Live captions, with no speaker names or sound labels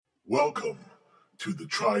Welcome to the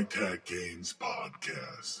TriTac Games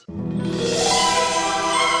Podcast.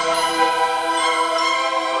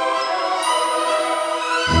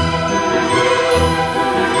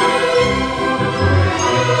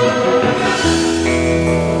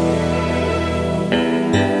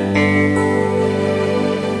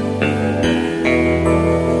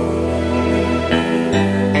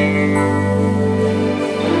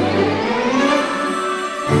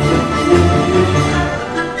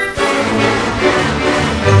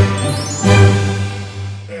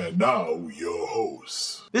 Now, your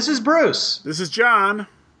hosts. This is Bruce. This is John.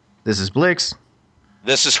 This is Blix.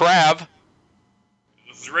 This is Rav.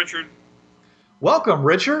 This is Richard. Welcome,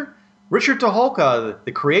 Richard. Richard Tucholka,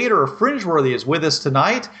 the creator of Fringeworthy, is with us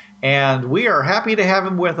tonight, and we are happy to have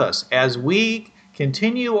him with us as we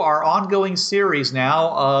continue our ongoing series now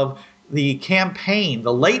of the campaign,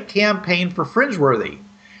 the late campaign for Fringeworthy.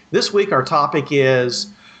 This week our topic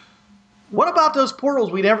is, what about those portals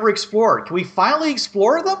we never explored? Can we finally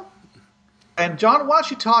explore them? And John, why don't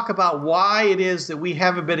you talk about why it is that we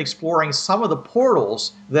haven't been exploring some of the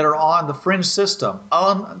portals that are on the Fringe system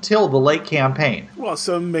until the late campaign? Well,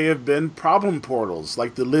 some may have been problem portals,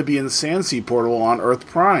 like the Libyan Sansi portal on Earth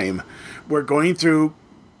Prime, where going through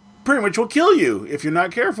pretty much will kill you if you're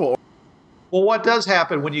not careful. Well, what does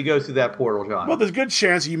happen when you go through that portal, John? Well, there's a good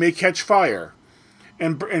chance you may catch fire.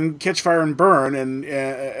 And catch fire and burn,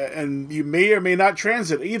 and you may or may not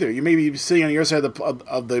transit either. You may be sitting on the other side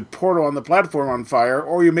of the portal on the platform on fire,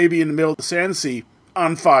 or you may be in the middle of the sand sea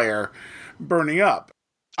on fire, burning up.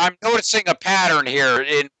 I'm noticing a pattern here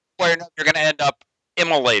in where you're going to end up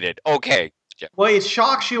immolated. Okay. Well, it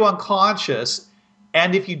shocks you unconscious,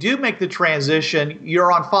 and if you do make the transition,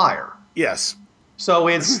 you're on fire. Yes. So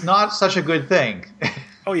it's not such a good thing.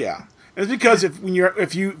 Oh yeah, it's because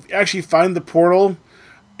if you actually find the portal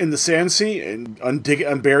in the sand sea and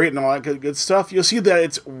unbury it and all that good stuff, you'll see that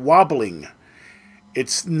it's wobbling.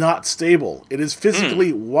 It's not stable. It is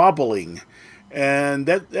physically wobbling, and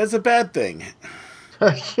that's a bad thing.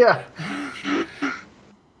 Yeah.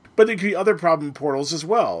 But there could be other problem portals as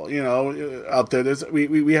well. You know, out there,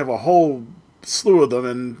 we have a whole slew of them,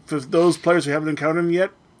 and for those players who haven't encountered them yet,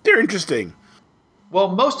 they're interesting. Well,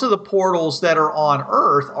 most of the portals that are on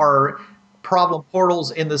Earth are problem portals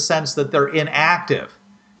in the sense that they're inactive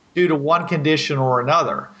due to one condition or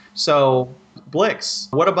another. So, Blix,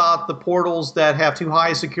 what about the portals that have too high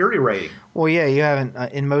a security rating? Well, yeah, you haven't,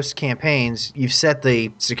 in most campaigns, you've set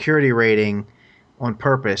the security rating on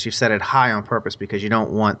purpose. You've set it high on purpose because you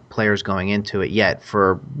don't want players going into it yet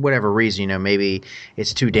for whatever reason. You know, maybe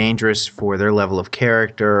it's too dangerous for their level of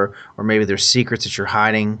character, or maybe there's secrets that you're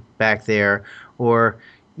hiding back there, or,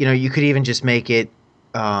 you know, you could even just make it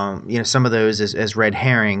some of those as red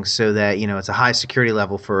herrings so that, you know, it's a high security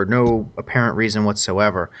level for no apparent reason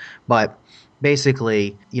whatsoever. But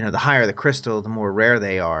basically, you know, the higher the crystal, the more rare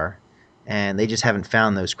they are, and they just haven't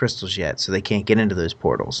found those crystals yet, so they can't get into those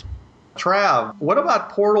portals. Trav, what about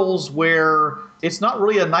portals where it's not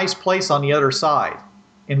really a nice place on the other side,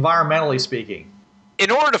 environmentally speaking?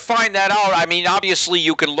 In order to find that out, I mean, obviously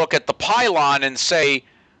you can look at the pylon and say,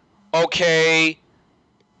 okay,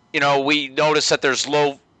 you know, we notice that there's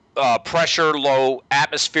low pressure, low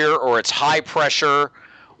atmosphere, or it's high pressure,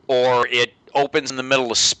 or it opens in the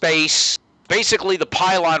middle of space. Basically, the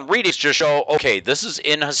pylon readings just show, okay, this is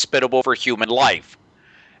inhospitable for human life.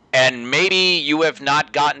 And maybe you have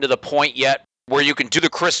not gotten to the point yet where you can do the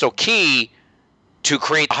crystal key to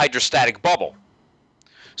create a hydrostatic bubble.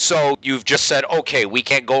 So you've just said, okay, we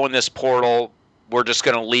can't go in this portal, we're just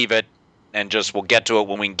going to leave it, and just we'll get to it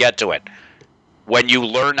when we can get to it. When you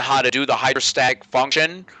learn how to do the hydrostatic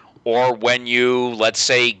function, or when you, let's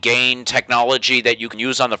say, gain technology that you can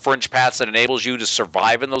use on the fringe paths that enables you to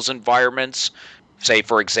survive in those environments, say,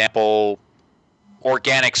 for example,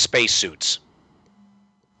 organic spacesuits,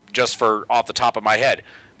 just for off the top of my head,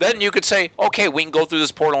 then you could say, okay, we can go through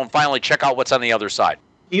this portal and finally check out what's on the other side.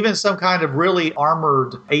 Even some kind of really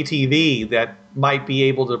armored ATV that might be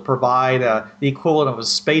able to provide the equivalent of a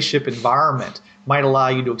spaceship environment might allow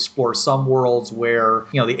you to explore some worlds where,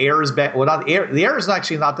 you know, the air is bad. Well, not the air. The air is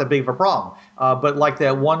actually not that big of a problem. But like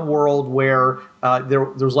that one world where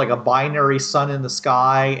there's like a binary sun in the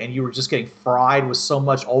sky, and you were just getting fried with so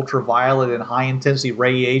much ultraviolet and high intensity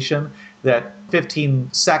radiation that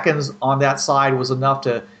 15 seconds on that side was enough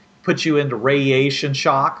to put you into radiation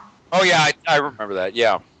shock. Oh yeah, I remember that.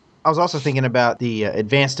 Yeah. I was also thinking about the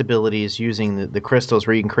advanced abilities using the crystals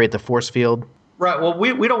where you can create the force field. Right. Well,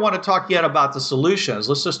 we don't want to talk yet about the solutions.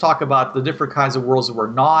 Let's just talk about the different kinds of worlds that we're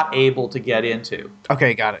not able to get into.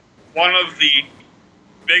 Okay, got it. One of the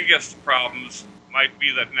biggest problems might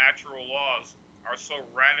be that natural laws are so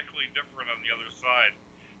radically different on the other side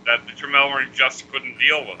that the Tremelleran just couldn't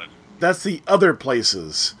deal with it. That's the other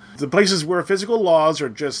places. The places where physical laws are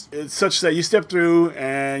just it's such that you step through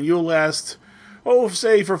and you'll last,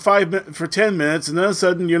 say for 10 minutes, and then all of a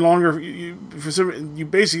sudden you're longer. You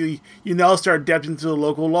now start adapting to the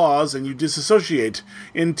local laws, and you disassociate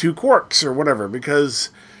into quarks or whatever because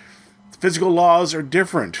physical laws are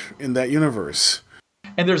different in that universe.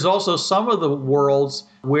 And there's also some of the worlds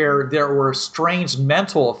where there were strange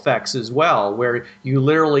mental effects as well, where you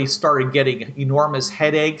literally started getting enormous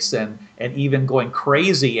headaches and even going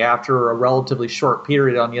crazy after a relatively short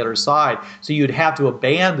period on the other side. So you'd have to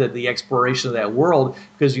abandon the exploration of that world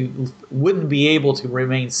because you wouldn't be able to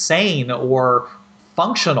remain sane or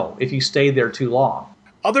functional if you stayed there too long.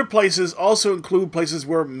 Other places also include places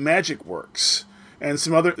where magic works and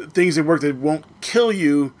some other things that work that won't kill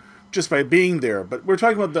you just by being there. But we're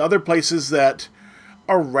talking about the other places that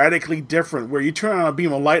are radically different, where you turn on a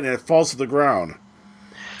beam of light and it falls to the ground.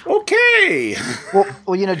 Okay.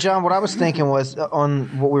 Well, John, what I was thinking was on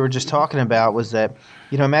what we were just talking about was that,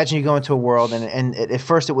 imagine you go into a world and at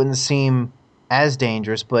first it wouldn't seem as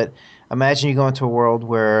dangerous, but imagine you go into a world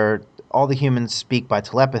where all the humans speak by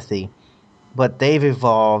telepathy, but they've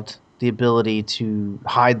evolved the ability to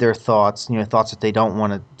hide their thoughts, thoughts that they don't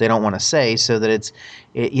want to say, so that it's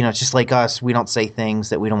just like us. We don't say things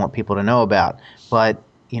that we don't want people to know about. But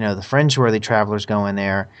the fringe-worthy travelers go in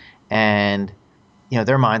there, and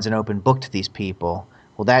their mind's an open book to these people.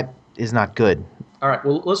 Well, that is not good. All right.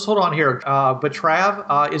 Well, let's hold on here. But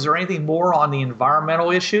Trav, is there anything more on the environmental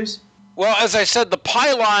issues? Well, as I said, the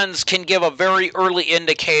pylons can give a very early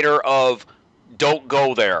indicator of don't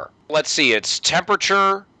go there. Let's see. It's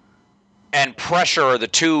temperature and pressure are the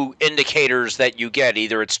two indicators that you get.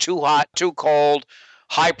 Either it's too hot, too cold,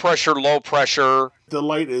 high pressure, low pressure. The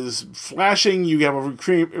light is flashing, you have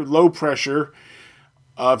a low pressure.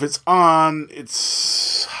 If it's on,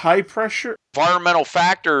 it's high pressure. Environmental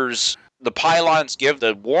factors, the pylons give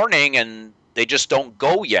the warning and they just don't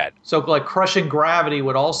go yet. So like crushing gravity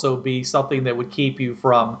would also be something that would keep you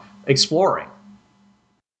from exploring.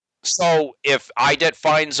 So if IDET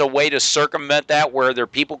finds a way to circumvent that where their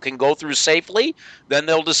people can go through safely, then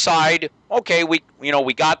they'll decide, okay, we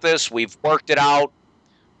got this, we've worked it out,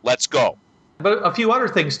 let's go. But a few other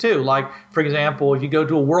things too, like for example, if you go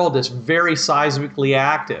to a world that's very seismically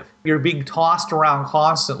active, you're being tossed around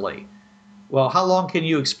constantly. Well, how long can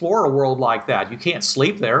you explore a world like that? You can't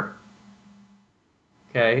sleep there.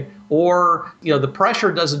 Okay, or the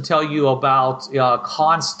pressure doesn't tell you about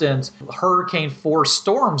constant hurricane force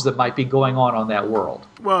storms that might be going on that world.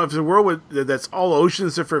 Well, if it's a world that's all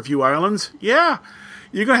oceans except for a few islands, yeah,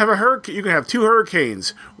 you're gonna have a hurricane. You're gonna have two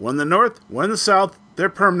hurricanes, one in the north, one in the south. They're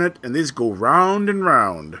permanent, and these go round and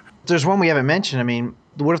round. There's one we haven't mentioned. I mean,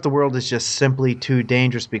 what if the world is just simply too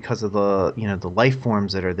dangerous because of the life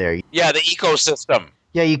forms that are there? Yeah, the ecosystem.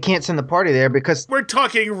 Yeah, you can't send the party there because we're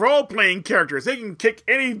talking role-playing characters. They can kick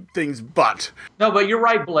anything's butt. No, but you're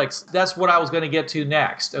right, Blix. That's what I was going to get to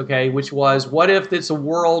next, okay, which was what if it's a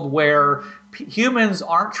world where humans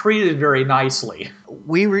aren't treated very nicely?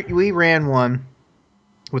 We ran one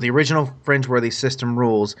with the original Fringeworthy system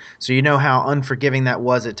rules, so you know how unforgiving that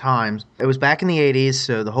was at times. It was back in the 80s,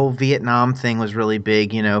 so the whole Vietnam thing was really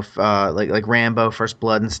big, like Rambo, First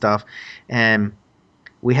Blood and stuff, and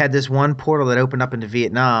we had this one portal that opened up into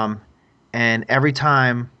Vietnam, and every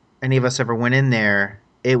time any of us ever went in there,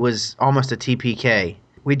 it was almost a TPK.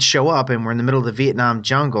 We'd show up, and we're in the middle of the Vietnam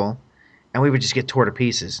jungle, and we would just get tore to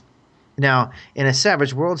pieces. Now, in a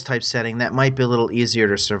Savage Worlds type setting, that might be a little easier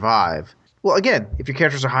to survive. Well, again, if your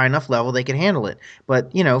characters are high enough level, they can handle it.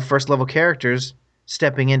 But, first-level characters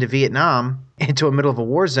stepping into Vietnam, into the middle of a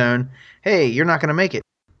war zone, hey, you're not going to make it.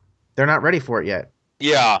 They're not ready for it yet.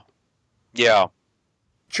 Yeah.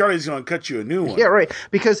 Charlie's going to cut you a new one. Yeah, right.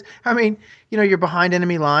 Because, you're behind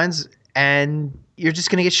enemy lines, and you're just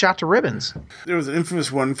going to get shot to ribbons. There was an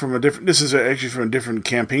infamous one from this is actually from a different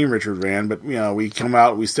campaign Richard ran, but, we come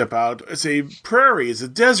out, we step out. It's a prairie, it's a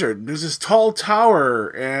desert. There's this tall tower,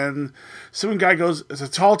 and some guy goes, it's a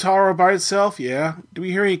tall tower by itself? Yeah. Do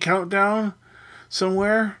we hear any countdown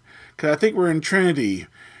somewhere? Because I think we're in Trinity,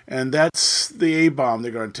 and that's the A-bomb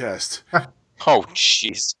they're going to test. Oh,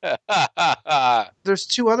 jeez. There's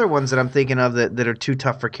two other ones that I'm thinking of that are too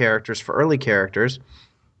tough for characters, for early characters.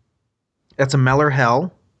 That's a Meller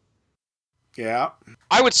Hell. Yeah.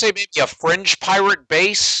 I would say maybe a Fringe pirate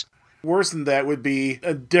base. Worse than that would be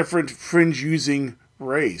a different Fringe-using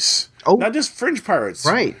race. Oh. Not just Fringe pirates.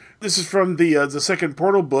 Right. This is from the second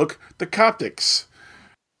Portal book, the Coptics.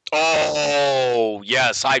 Oh,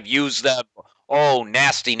 yes, I've used them Oh,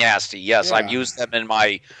 nasty, nasty. Yes, Yeah. I've used them in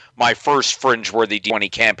my first Fringe-worthy D20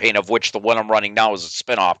 campaign, of which the one I'm running now is a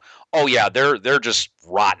spinoff. Oh yeah, they're just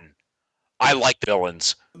rotten. I like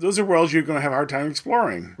villains. Those are worlds you're going to have a hard time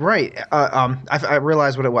exploring. Right. I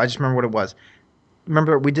realized what it was. I just remember what it was.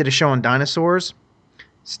 Remember we did a show on dinosaurs?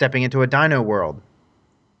 Stepping into a dino world.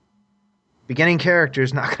 Beginning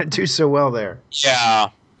character's not going to do so well there. Yeah.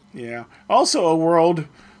 Yeah. Also, a world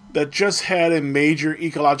that just had a major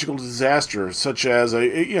ecological disaster, such as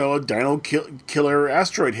a dino killer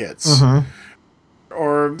asteroid hits,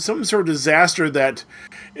 or some sort of disaster that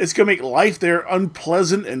it's going to make life there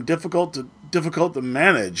unpleasant and difficult to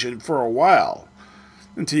manage, and for a while,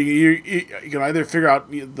 until you can either figure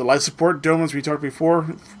out the life support dome, as we talked before,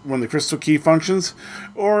 when the crystal key functions,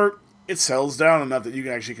 or it settles down enough that you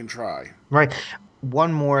can actually try. Right.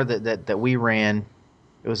 One more that we ran,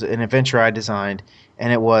 it was an adventure I designed,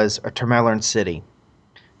 and it was a Termelern city.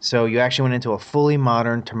 So you actually went into a fully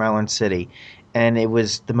modern Termelern city, and it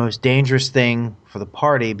was the most dangerous thing for the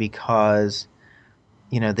party because,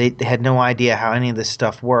 they had no idea how any of this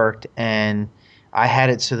stuff worked, and I had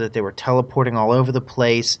it so that they were teleporting all over the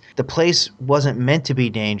place. The place wasn't meant to be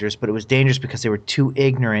dangerous, but it was dangerous because they were too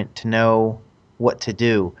ignorant to know what to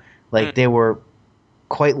do. Like, they were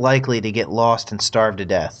quite likely to get lost and starve to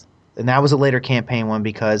death. And that was a later campaign one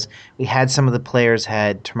because we had some of the players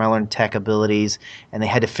had Termelern tech abilities, and they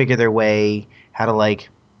had to figure their way how to,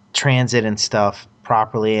 transit and stuff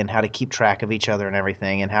properly, and how to keep track of each other and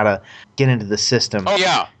everything, and how to get into the system. Oh,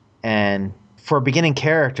 yeah. And for a beginning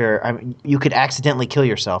character, you could accidentally kill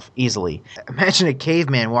yourself easily. Imagine a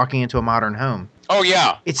caveman walking into a modern home. Oh,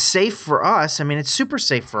 yeah. It's safe for us. I mean, it's super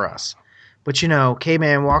safe for us. But,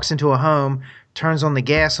 caveman walks into a home, turns on the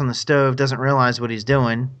gas on the stove, doesn't realize what he's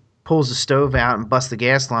doing, pulls the stove out and busts the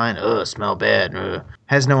gas line. Ugh, smell bad. Ugh.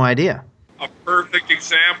 Has no idea. A perfect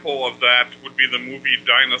example of that would be the movie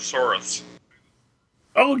Dinosaurus.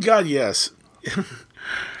 Oh, God, yes.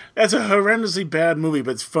 That's a horrendously bad movie,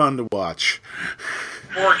 but it's fun to watch.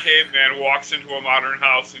 Poor caveman walks into a modern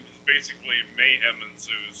house and just basically mayhem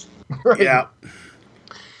ensues. Yeah.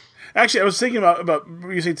 Actually, I was thinking about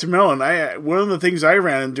you say Termelern. One of the things I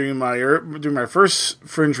ran during my first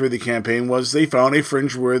Fringe-worthy campaign was they found a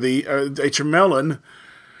Fringe-worthy a Termelern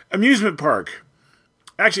amusement park.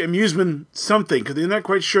 Actually, amusement something, because they're not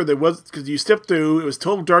quite sure there was, because you stepped through, it was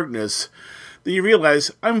total darkness. Then you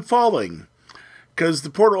realize I'm falling, because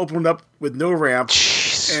the portal opened up with no ramp,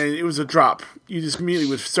 and it was a drop. You just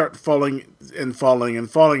immediately would start falling and falling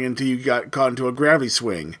and falling until you got caught into a gravity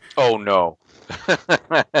swing. Oh, no.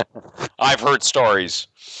 I've heard stories.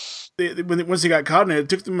 Once they got caught in it, it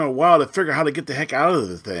took them a while to figure out how to get the heck out of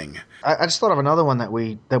the thing. I just thought of another one that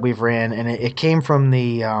we've ran, and it came from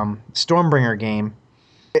the Stormbringer game.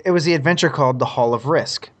 It was the adventure called The Hall of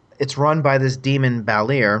Risk. It's run by this demon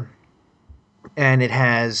Balir, and it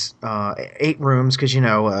has 8 rooms because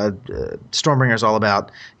Stormbringer is all about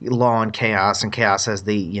law and chaos has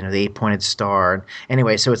the 8-pointed star.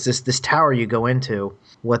 Anyway, so it's this tower you go into.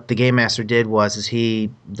 What the game master did was the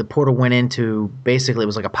portal went into, basically it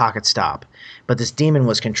was like a pocket stop, but this demon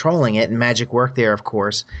was controlling it, and magic worked there, of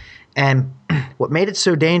course. And what made it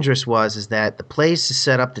so dangerous is that the place is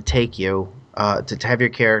set up to take you, to have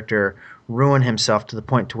your character ruin himself to the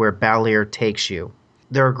point to where Balir takes you.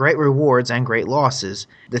 There are great rewards and great losses.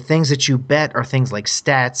 The things that you bet are things like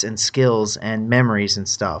stats and skills and memories and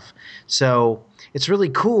stuff. So it's really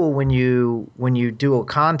cool when you do a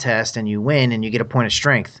contest and you win and you get a point of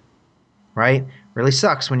strength, right? Really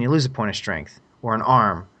sucks when you lose a point of strength or an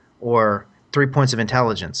arm or 3 points of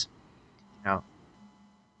intelligence.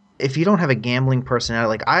 If you don't have a gambling personality,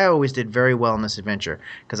 like I always did very well in this adventure,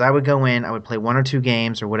 because I would go in, I would play 1 or 2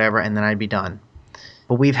 games or whatever, and then I'd be done.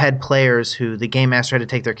 But we've had players who the game master had to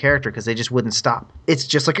take their character because they just wouldn't stop. It's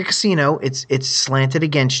just like a casino. It's slanted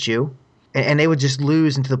against you, and they would just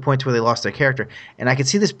lose into the point where they lost their character. And I could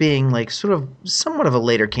see this being like sort of somewhat of a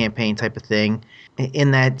later campaign type of thing,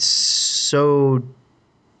 in that so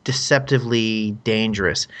deceptively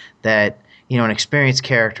dangerous that an experienced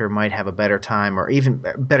character might have a better time, or even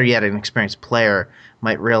better yet, an experienced player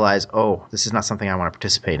might realize, oh, this is not something I want to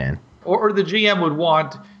participate in. Or the GM would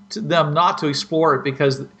want them not to explore it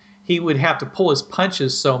because he would have to pull his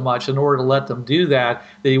punches so much in order to let them do that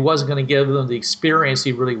he wasn't going to give them the experience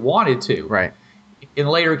he really wanted to. Right. In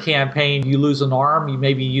a later campaign, you lose an arm,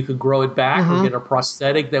 maybe you could grow it back or get a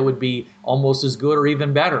prosthetic that would be almost as good or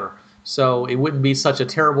even better. So it wouldn't be such a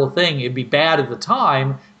terrible thing. It'd be bad at the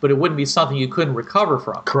time, but it wouldn't be something you couldn't recover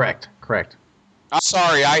from. Correct. I'm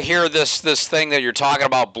sorry, I hear this thing that you're talking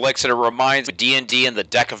about, Blix, and it reminds me of D&D and the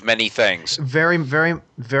Deck of Many Things. Very, very,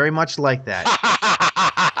 very much like that.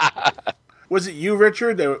 Was it you,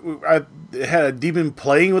 Richard, that had a demon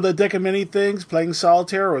playing with a deck of many things, playing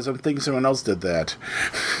solitaire, or was I thinking someone else did that?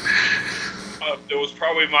 It was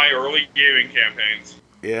probably my early gaming campaigns.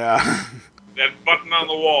 Yeah. That button on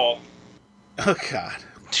the wall. Oh, God.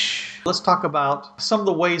 Let's talk about some of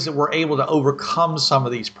the ways that we're able to overcome some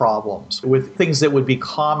of these problems with things that would be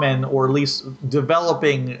common or at least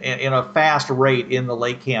developing in a fast rate in the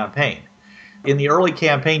late campaign. In the early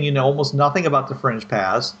campaign, you know almost nothing about the Fringe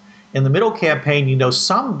Pass. In the middle campaign, you know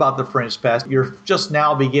some about the Fringe Pass. You're just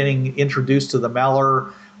now beginning introduced to the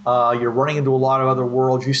Meller. You're running into a lot of other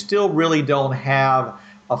worlds. You still really don't have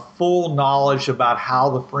a full knowledge about how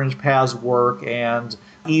the Fringe Paths work and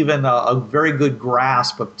even a very good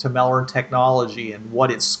grasp of Temellaran technology and what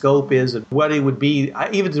its scope is and what it would be,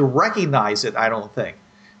 even to recognize it, I don't think.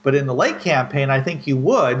 But in the late campaign, I think you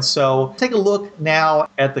would. So take a look now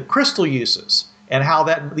at the crystal uses and how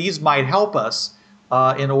these might help us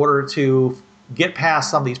in order to get past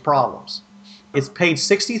some of these problems. It's page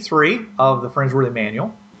 63 of the Fringeworthy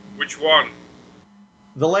Manual. Which one?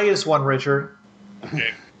 The latest one, Richard.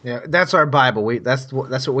 Okay. Yeah, that's our Bible. That's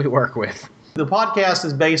what we work with. The podcast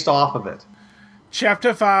is based off of it.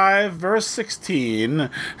 Chapter 5, verse 16.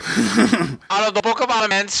 Out of the Book of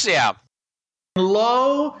Elements, yeah.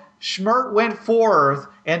 Lo, Schmert went forth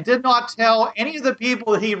and did not tell any of the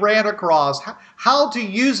people that he ran across how to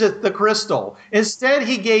use the crystal. Instead,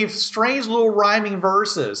 he gave strange little rhyming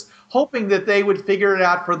verses, hoping that they would figure it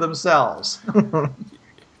out for themselves.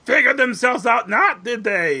 Figured themselves out not, did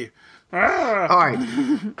they? Ah. All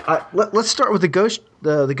right. Let's start with the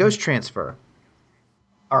ghost transfer.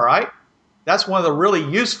 All right. That's one of the really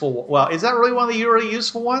useful. Well, is that really one of the really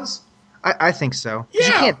useful ones? I think so. 'Cause you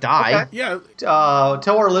Yeah. can't die. Okay. Yeah.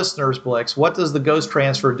 Tell our listeners, Blix, what does the ghost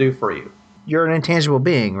transfer do for you? You're an intangible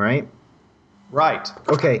being, right? Right.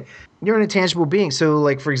 Okay. You're an intangible being. So,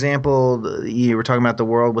 like, for example, you were talking about the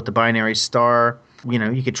world with the binary star. You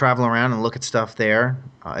know, you could travel around and look at stuff there.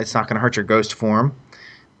 It's not going to hurt your ghost form.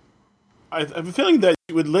 I have a feeling that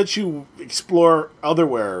it would let you explore other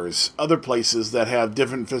places that have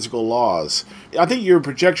different physical laws. I think you're a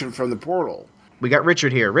projection from the portal. We got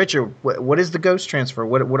Richard here. Richard, what is the ghost transfer?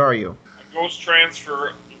 What are you? A ghost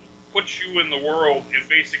transfer puts you in the world in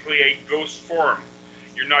basically a ghost form.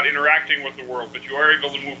 You're not interacting with the world, but you are able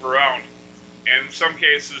to move around. And in some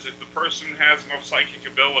cases, if the person has enough psychic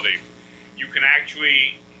ability, you can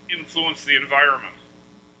actually influence the environment.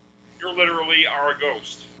 You literally are a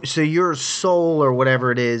ghost. So your soul or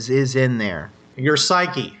whatever it is in there. Your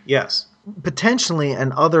psyche, yes. Potentially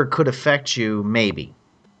an other could affect you, maybe.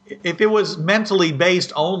 If it was mentally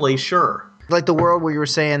based only, sure. Like the world where you were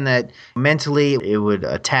saying that mentally it would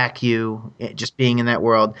attack you, just being in that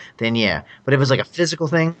world, then yeah. But if it was like a physical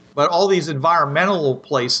thing? But all these environmental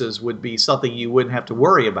places would be something you wouldn't have to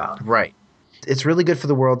worry about. Right. It's really good for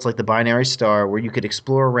the worlds like the binary star where you could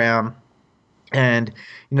explore around. And,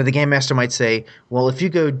 you know, the game master might say, well, if you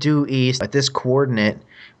go due east at this coordinate,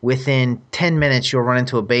 within 10 minutes you'll run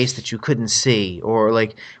into a base that you couldn't see. Or,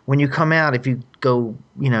 like, when you come out, if you go,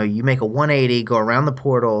 you know, you make a 180, go around the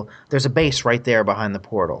portal, there's a base right there behind the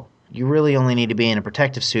portal. You really only need to be in a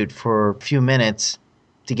protective suit for a few minutes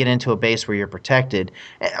to get into a base where you're protected.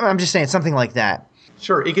 I'm just saying something like that.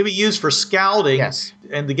 Sure, it can be used for scouting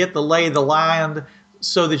and to get the lay of the land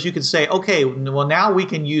so that you can say, okay, well, now we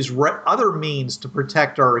can use other means to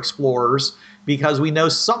protect our explorers because we know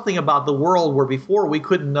something about the world where before we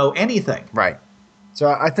couldn't know anything. Right. So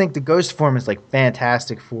I think the ghost form is, like,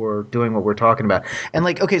 fantastic for doing what we're talking about. And,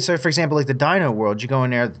 like, okay, so for example, like the dino world, you go in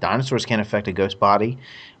there, the dinosaurs can't affect a ghost body.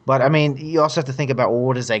 But, I mean, you also have to think about, well,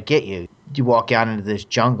 what does that get you? You walk out into this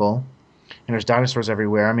jungle, and there's dinosaurs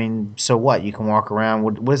everywhere. I mean, so what? You can walk around.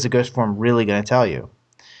 What is the ghost form really going to tell you?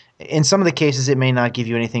 In some of the cases, it may not give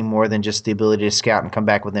you anything more than just the ability to scout and come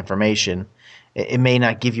back with information. It may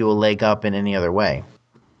not give you a leg up in any other way.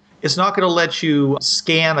 It's not going to let you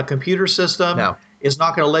scan a computer system. No. It's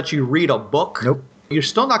not going to let you read a book. Nope. You're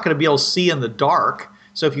still not going to be able to see in the dark.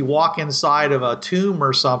 So if you walk inside of a tomb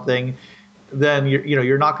or something, then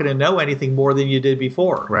you're not going to know anything more than you did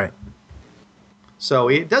before. Right. So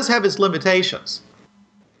it does have its limitations.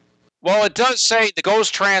 Well, it does say the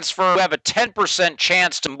ghost transfer, you have a 10%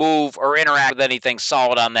 chance to move or interact with anything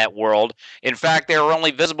solid on that world. In fact, they are only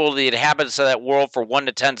visible to the inhabitants of that world for 1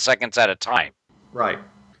 to 10 seconds at a time. Right.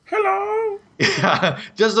 Hello. Yeah,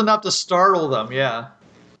 just enough to startle them, yeah.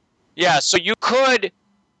 Yeah, so you could,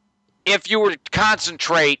 if you were to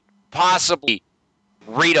concentrate, possibly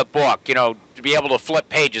read a book, to be able to flip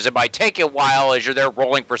pages. It might take you a while as you're there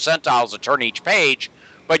rolling percentiles to turn each page,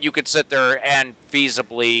 but you could sit there and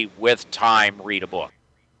feasibly, with time, read a book.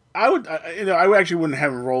 I actually wouldn't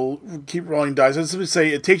have him keep rolling dice. I'd simply say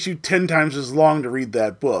it takes you 10 times as long to read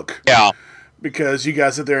that book. Yeah. Because you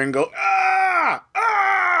guys sit there and go,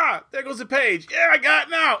 there goes the page. Yeah, I got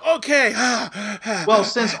it now. Okay. Well,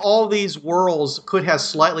 since all these worlds could have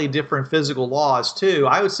slightly different physical laws too,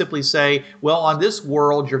 I would simply say, well, on this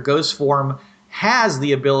world, your ghost form has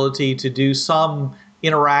the ability to do some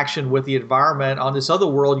interaction with the environment. On this other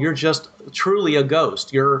world, you're just truly a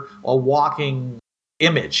ghost. You're a walking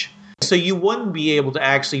image. So you wouldn't be able to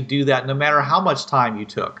actually do that no matter how much time you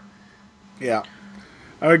took. Yeah.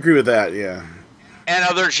 I agree with that, yeah. And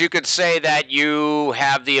others, you could say that you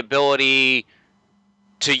have the ability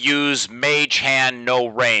to use Mage Hand No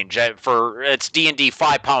Range. It's D&D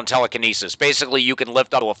 5-pound telekinesis. Basically, you can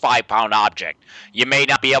lift up to a 5-pound object. You may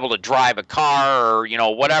not be able to drive a car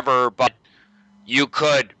or, whatever, but you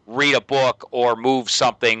could read a book or move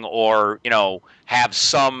something or, have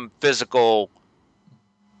some physical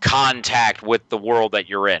contact with the world that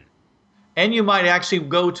you're in. And you might actually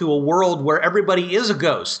go to a world where everybody is a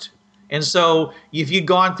ghost. And so if you'd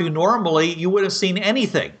gone through normally, you would have seen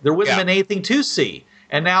anything. There wouldn't have been anything to see.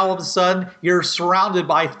 And now all of a sudden, you're surrounded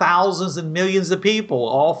by thousands and millions of people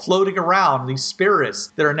all floating around, these spirits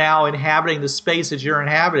that are now inhabiting the space that you're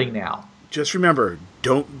inhabiting now. Just remember,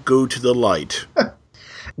 don't go to the light.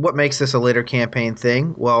 What makes this a later campaign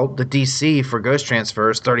thing? Well, the DC for Ghost Transfer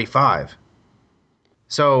is 35.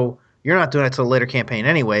 So you're not doing it to a later campaign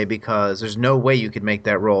anyway, because there's no way you could make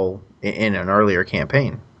that roll in an earlier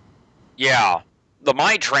campaign. Yeah. The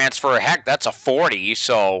Mind Transfer, heck, that's a 40,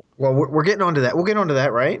 so... Well, we're getting onto that. We'll get onto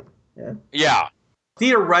that, right? Yeah.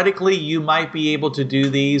 Theoretically, you might be able to do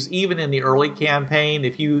these even in the early campaign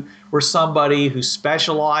if you were somebody who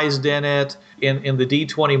specialized in it. In the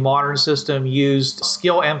D20 modern system, used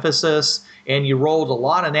skill emphasis, and you rolled a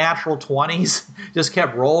lot of natural 20s, just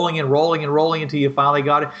kept rolling and rolling and rolling until you finally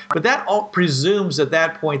got it. But that all presumes at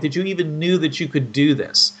that point that you even knew that you could do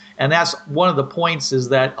this. And that's one of the points, is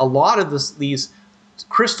that a lot of these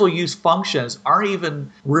crystal use functions aren't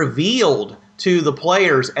even revealed to the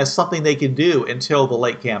players as something they can do until the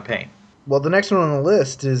late campaign. Well, the next one on the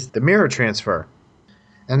list is the mirror transfer.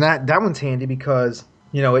 And that one's handy because,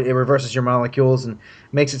 it reverses your molecules and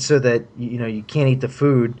makes it so that, you can't eat the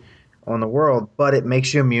food on the world, but it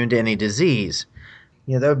makes you immune to any disease.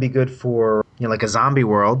 That would be good for, like a zombie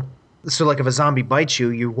world. So like if a zombie bites you,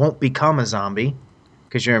 you won't become a zombie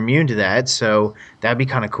because you're immune to that. So that'd be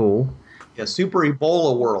kind of cool. Yeah, super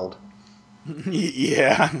Ebola world.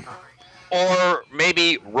 Yeah. Or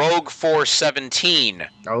maybe Rogue 417.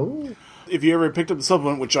 Oh. If you ever picked up the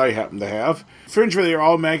supplement, which I happen to have, Fringe really are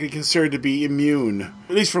automatically considered to be immune.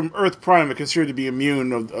 At least from Earth Prime, are considered to be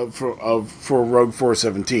immune for Rogue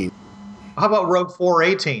 417. How about Rogue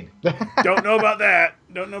 418? Don't know about that.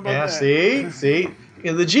 Yeah, see?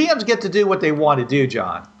 The GMs get to do what they want to do,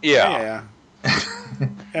 John. Yeah.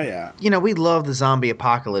 Yeah. We love the zombie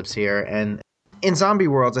apocalypse here, and in zombie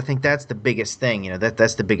worlds, I think that's the biggest thing.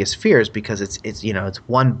 That's the biggest fear, is because it's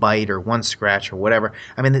one bite or one scratch or whatever.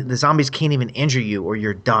 I mean, the zombies can't even injure you, or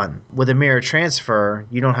you're done. With a mirror transfer,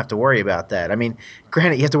 you don't have to worry about that. I mean,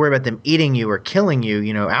 granted, you have to worry about them eating you or killing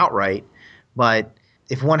you, outright. But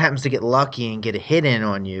if one happens to get lucky and get a hit in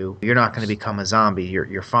on you, you're not going to become a zombie.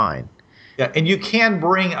 You're fine. Yeah, and you can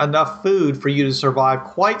bring enough food for you to survive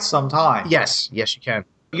quite some time. Yes, you can.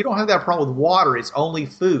 You don't have that problem with water. It's only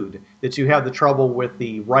food that you have the trouble with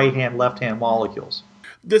the right-hand, left-hand molecules.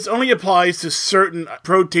 This only applies to certain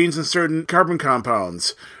proteins and certain carbon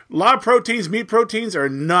compounds. A lot of proteins, meat proteins, are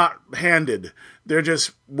not handed. They're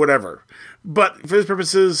just whatever. But for these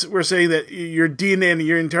purposes, we're saying that your DNA and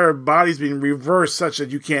your entire body is being reversed such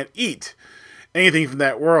that you can't eat anything from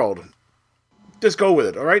that world. Just go with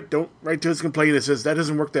it, all right? Don't write to us complaining that says that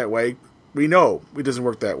doesn't work that way. We know it doesn't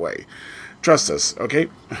work that way. Trust us, okay?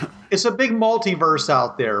 It's a big multiverse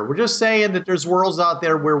out there. We're just saying that there's worlds out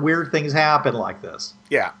there where weird things happen like this.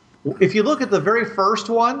 Yeah. If you look at the very first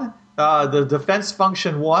one, the Defense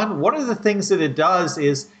Function 1, one of the things that it does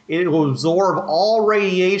is it will absorb all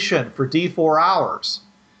radiation for D4 hours.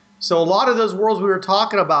 So a lot of those worlds we were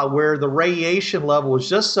talking about where the radiation level was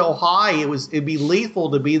just so high, it'd be lethal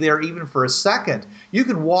to be there even for a second. You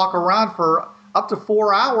can walk around for up to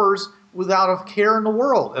 4 hours without a care in the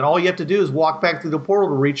world. And all you have to do is walk back through the portal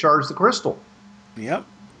to recharge the crystal. Yep.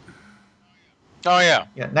 Oh, yeah.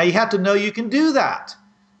 Now you have to know you can do that.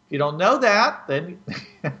 If you don't know that, then...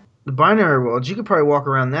 The binary world, you could probably walk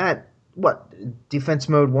around that, defense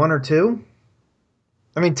mode 1 or 2?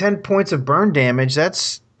 I mean, 10 points of burn damage,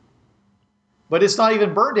 that's... But it's not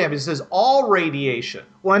even burn damage. It says all radiation.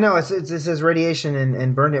 Well, I know it says radiation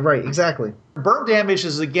and burn it. Right, exactly. Burn damage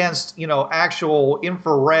is against, actual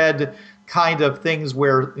infrared kind of things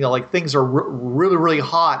where, like things are really, really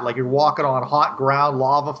hot, like you're walking on hot ground,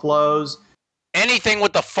 lava flows. Anything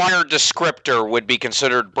with the fire descriptor would be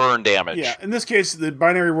considered burn damage. Yeah, in this case, the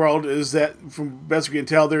binary world is that, from best we can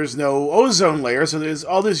tell, there's no ozone layer, so there's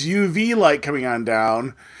all this UV light coming on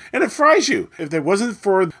down, and it fries you. If there wasn't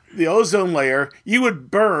for the ozone layer, you would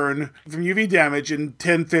burn from UV damage in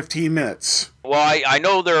 10, 15 minutes. Well, I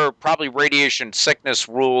know there are probably radiation sickness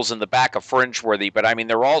rules in the back of Fringeworthy, but I mean,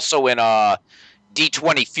 they're also in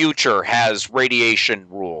D20 Future has radiation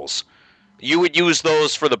rules. You would use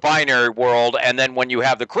those for the binary world, and then when you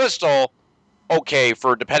have the crystal, okay,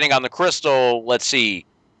 for depending on the crystal, let's see,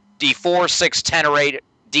 D4, 6, 10, or 8,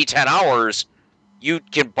 D10 hours, you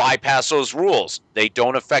can bypass those rules. They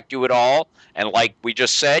don't affect you at all, and like we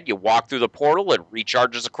just said, you walk through the portal, it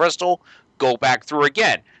recharges the crystal, go back through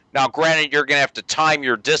again. Now, granted, you're going to have to time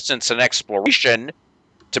your distance and exploration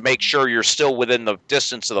to make sure you're still within the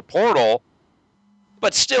distance of the portal,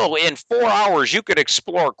 but still, in 4 hours, you could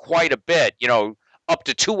explore quite a bit, up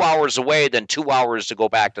to 2 hours away, then 2 hours to go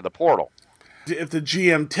back to the portal. If the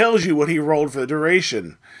GM tells you what he rolled for the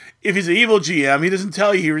duration, if he's an evil GM, he doesn't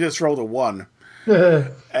tell you he just rolled a 1.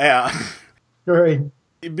 Yeah. Right.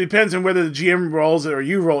 It depends on whether the GM rolls it or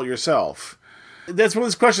you roll it yourself. That's one of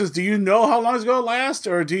those questions. Do you know how long it's going to last?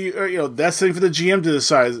 Or do you, that's something for the GM to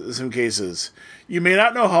decide in some cases. You may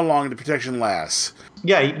not know how long the protection lasts.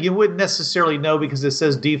 Yeah, you wouldn't necessarily know because it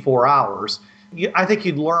says D4 hours. I think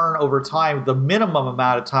you'd learn over time the minimum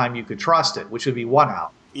amount of time you could trust it, which would be 1 hour.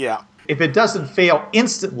 Yeah. If it doesn't fail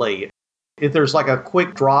instantly, if there's like a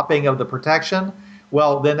quick dropping of the protection,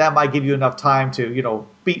 well, then that might give you enough time to,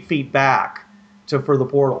 beat feet back for the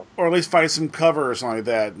portal. Or at least find some cover or something like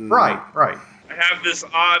that. Right. I have this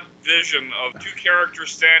odd vision of two characters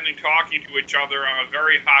standing talking to each other on a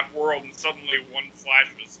very hot world, and suddenly one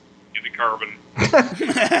flashes into carbon.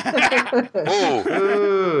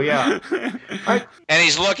 Ooh, yeah. And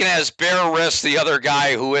he's looking at his bare wrist, the other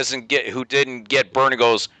guy who didn't get burned, and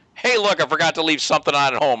goes, "Hey, look, I forgot to leave something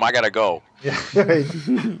on at home. I gotta go." Yeah.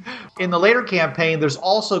 In the later campaign, there's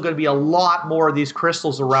also going to be a lot more of these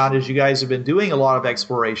crystals around as you guys have been doing a lot of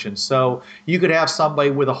exploration. So you could have somebody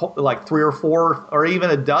with like 3 or 4 or even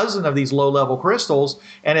a dozen of these low-level crystals,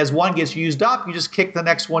 and as one gets used up, you just kick the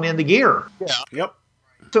next one into gear. Yeah. Yep.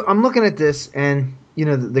 So I'm looking at this, and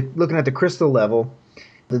looking at the crystal level,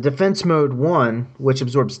 the defense mode 1, which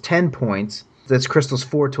absorbs 10 points, that's crystals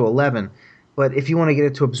 4 to 11. But if you want to get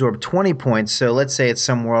it to absorb 20 points, so let's say it's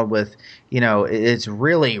some world with, it's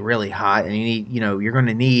really, really hot, and you need, you're going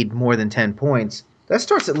to need more than 10 points. That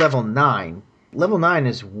starts at level 9. Level 9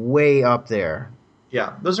 is way up there.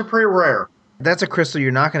 Yeah, those are pretty rare. That's a crystal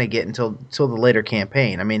you're not going to get until the later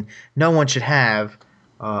campaign. I mean, no one should have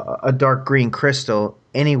a dark green crystal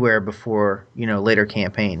anywhere before, later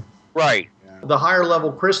campaign. Right. The higher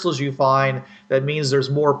level crystals you find, that means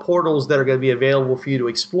there's more portals that are going to be available for you to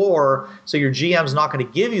explore. So your GM's not going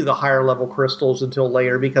to give you the higher level crystals until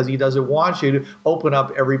later because he doesn't want you to open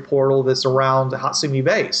up every portal that's around Hatsumi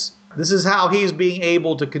Base. This is how he's being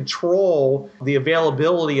able to control the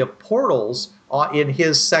availability of portals in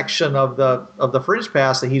his section of the Fringe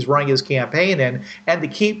Pass that he's running his campaign in, and to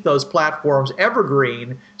keep those platforms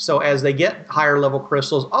evergreen. So as they get higher level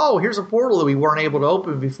crystals, oh, here's a portal that we weren't able to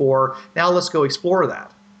open before. Now let's go explore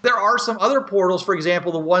that. There are some other portals, for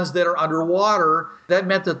example, the ones that are underwater. That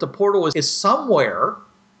meant that the portal is somewhere,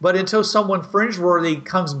 but until someone Fringeworthy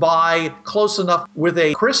comes by close enough with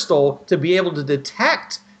a crystal to be able to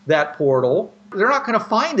detect that portal, they're not going to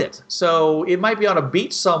find it. So it might be on a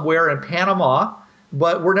beach somewhere in Panama,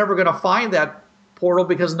 but we're never going to find that portal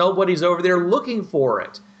because nobody's over there looking for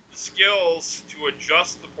it. Skills to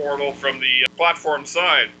adjust the portal from the platform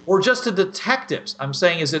side. Or just to detect it. I'm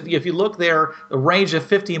saying is that if you look there, the range of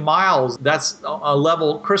 50 miles, that's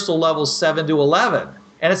a crystal level 7 to 11.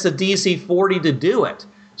 And it's a DC 40 to do it.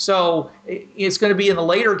 So it's going to be in the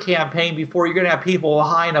later campaign before you're going to have people a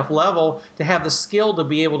high enough level to have the skill to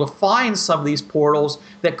be able to find some of these portals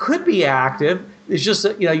that could be active. It's just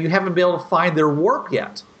that, you haven't been able to find their warp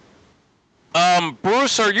yet.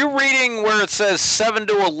 Bruce, are you reading where it says 7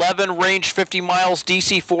 to 11 range 50 miles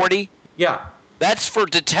DC 40? Yeah. That's for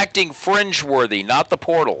detecting Fringeworthy, not the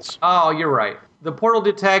portals. Oh, you're right. The portal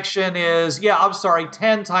detection is,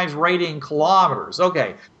 10 times radian kilometers.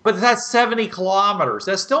 Okay. But that's 70 kilometers.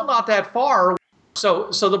 That's still not that far. So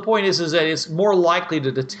the point is that it's more likely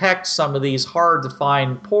to detect some of these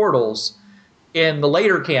hard-to-find portals in the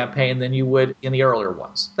later campaign than you would in the earlier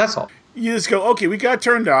ones. That's all. You just go, okay, we got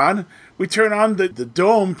turned on. We turn on the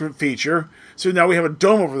dome feature, so now we have a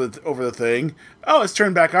dome over the thing. Oh, it's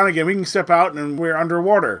turned back on again. We can step out and we're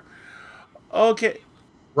underwater. Okay.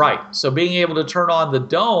 Right. So being able to turn on the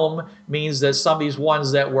dome means that some of these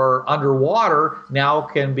ones that were underwater now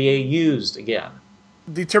can be used again.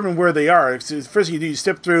 Determine where they are. So first you do, you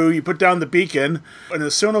step through, you put down the beacon and the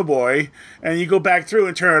sonobuoy, and you go back through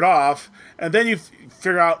and turn it off, and then you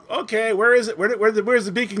figure out, okay, where is it? Where's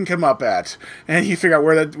the beacon come up at? And you figure out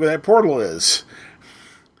where that portal is.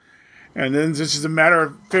 And then it's just a matter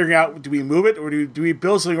of figuring out, do we move it or do we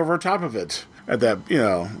build something over top of it? At that,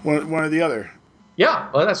 one or the other. Yeah,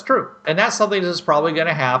 well, that's true. And that's something that's probably going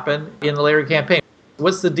to happen in the later campaign.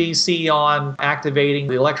 What's the DC on activating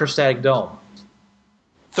the electrostatic dome?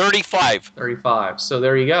 35. 35. So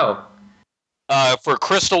there you go. For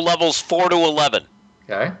crystal levels 4 to 11.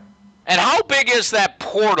 Okay. And how big is that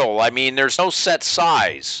portal? I mean, there's no set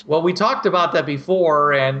size. Well, we talked about that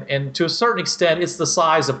before, and to a certain extent, it's the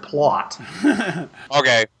size of plot.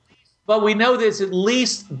 Okay. But we know that it's at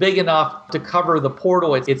least big enough to cover the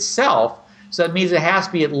portal itself, so that means it has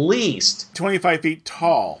to be at least 25 feet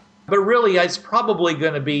tall. But really, it's probably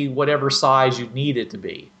going to be whatever size you need it to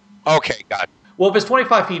be. Okay, got it. Well, if it's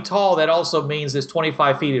 25 feet tall, that also means it's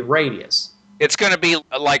 25 feet in radius. It's going to be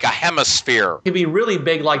like a hemisphere. It could be really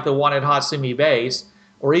big like the one at Hatsumi Base,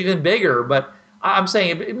 or even bigger, but I'm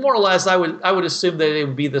saying more or less I would assume that it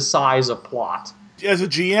would be the size of plot. As a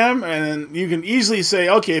GM, and you can easily say,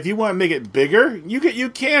 okay, if you want to make it bigger, you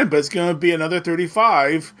can, but it's going to be another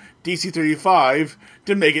 35, DC 35,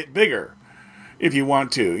 to make it bigger, if you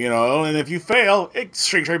want to, and if you fail, it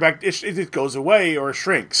shrinks right back, it goes away or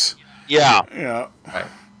shrinks. Yeah. Right.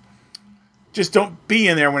 Just don't be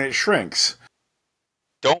in there when it shrinks.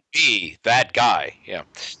 Don't be that guy. Yeah.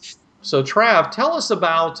 So, Trav, tell us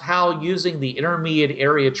about how using the intermediate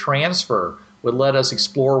area transfer would let us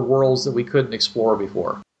explore worlds that we couldn't explore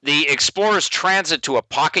before. The explorers transit to a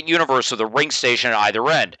pocket universe with a ring station at either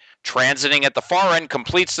end. Transiting at the far end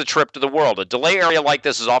completes the trip to the world. A delay area like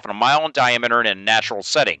this is often a mile in diameter and in a natural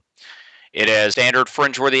setting. It has standard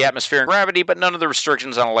fringe-worthy atmosphere and gravity, but none of the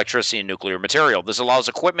restrictions on electricity and nuclear material. This allows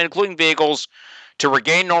equipment, including vehicles, to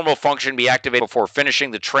regain normal function and be activated before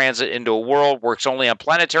finishing the transit into a world. Works only on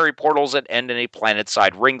planetary portals that end in a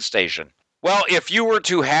planet-side ring station. Well, if you were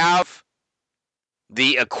to have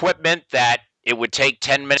the equipment that it would take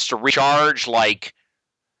 10 minutes to recharge, like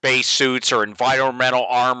space suits or environmental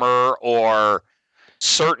armor or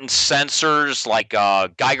certain sensors like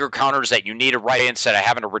Geiger counters that you need to write in instead of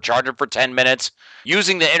having to recharge them for 10 minutes,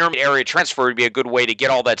 using the intermediate area transfer would be a good way to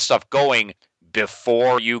get all that stuff going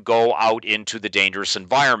before you go out into the dangerous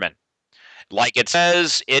environment. Like it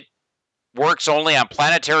says, it works only on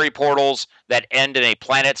planetary portals that end in a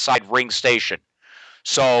planet-side ring station.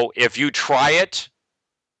 So if you try it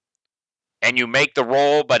and you make the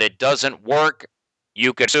roll but it doesn't work,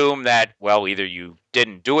 you could assume that, well, either you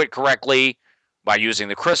didn't do it correctly by using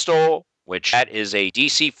the crystal, which that is a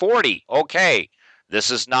DC 40. Okay, this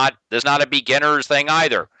is not a beginner's thing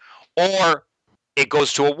either. Or it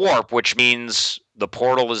goes to a warp, which means the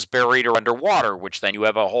portal is buried or underwater, which then you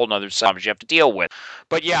have a whole nother challenge you have to deal with.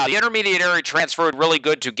 But yeah, the intermediate area transfer is really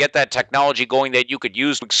good to get that technology going that you could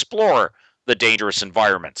use to explore the dangerous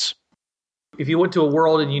environments. If you went to a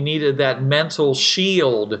world and you needed that mental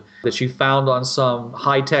shield that you found on some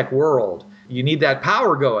high-tech world, you need that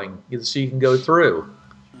power going so you can go through.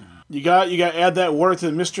 You got to add that word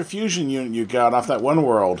to the Mr. Fusion unit you got off that one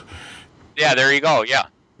world. Yeah, there you go, yeah.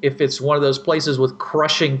 If it's one of those places with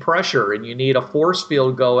crushing pressure and you need a force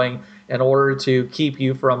field going in order to keep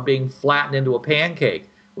you from being flattened into a pancake,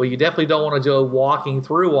 well, you definitely don't want to go walking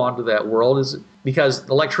through onto that world because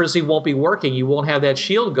electricity won't be working. You won't have that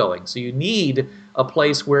shield going. So you need a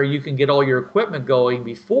place where you can get all your equipment going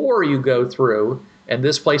before you go through, and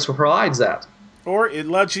this place provides that. Or it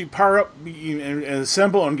lets you power up and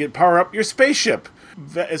assemble and get power up your spaceship.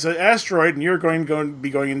 It's an asteroid, and you're going to be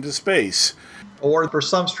going into space. Or for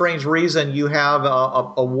some strange reason, you have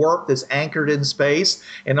a warp that's anchored in space,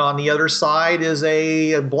 and on the other side is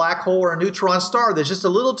a black hole or a neutron star that's just a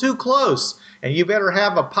little too close. And you better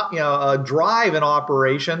have a drive in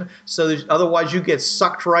operation, so that otherwise you get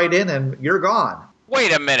sucked right in and you're gone.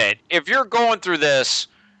 Wait a minute. If you're going through this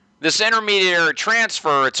intermediate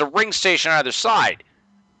transfer, it's a ring station on either side.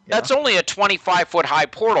 Yeah. That's only a 25-foot high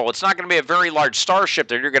portal. It's not going to be a very large starship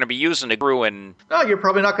that you're going to be using to crew and... No, you're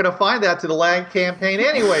probably not going to find that to the land campaign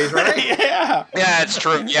anyways, right? Yeah. Yeah, it's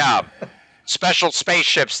true. Yeah. Special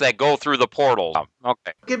spaceships that go through the portal.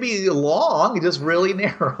 Okay. It could be long, just really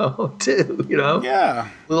narrow, too, Yeah.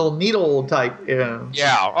 Little needle type.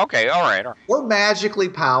 Yeah, okay, all right. Or magically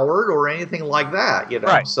powered or anything like that,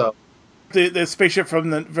 Right. So The spaceship from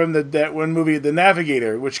that one movie, The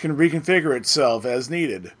Navigator, which can reconfigure itself as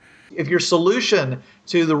needed. If your solution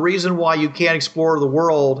to the reason why you can't explore the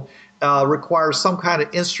world requires some kind of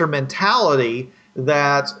instrumentality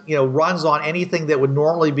that runs on anything that would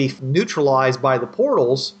normally be neutralized by the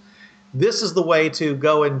portals, this is the way to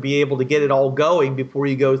go and be able to get it all going before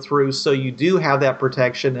you go through, so you do have that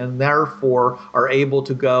protection and therefore are able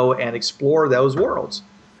to go and explore those worlds.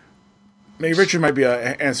 Maybe Richard might be able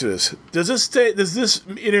to answer this. Does this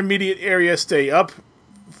intermediate area stay up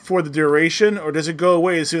for the duration, or does it go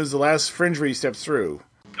away as soon as the last fringe read steps through?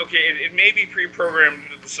 Okay, it may be pre-programmed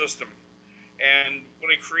into the system. And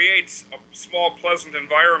when it creates a small, pleasant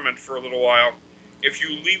environment for a little while, if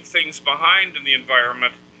you leave things behind in the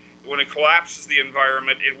environment, when it collapses the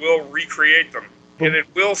environment, it will recreate them. And it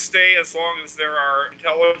will stay as long as there are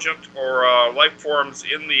intelligent or life forms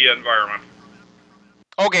in the environment.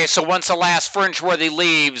 Okay, so once the last Fringeworthy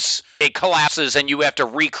leaves, it collapses and you have to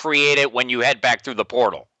recreate it when you head back through the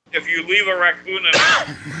portal. If you leave a raccoon in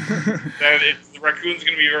it, then the raccoon's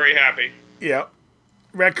going to be very happy. Yeah.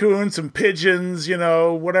 Raccoons, some pigeons,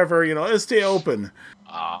 whatever, it'll stay open.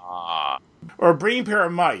 Or bring a pair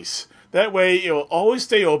of mice. That way, it'll always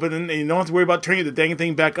stay open, and you don't have to worry about turning the dang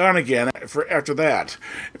thing back on again after that,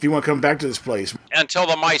 if you want to come back to this place. Until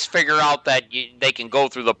the mice figure out that they can go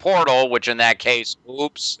through the portal, which in that case,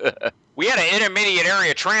 oops. We had an intermediate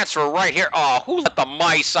area transfer right here. Oh, who let the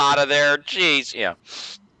mice out of there? Jeez, yeah.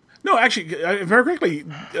 No, actually, if I remember correctly,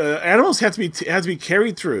 animals have to be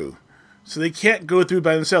carried through. So they can't go through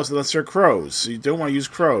by themselves unless they're crows. So you don't want to use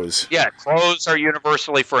crows. Yeah, crows are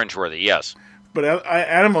universally fringeworthy, yes. But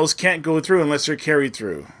animals can't go through unless they're carried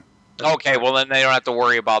through. Okay, well then they don't have to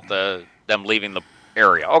worry about them leaving the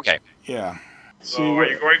area. Okay. Yeah. So are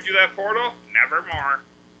you going through that portal? Nevermore.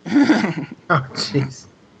 Oh, jeez.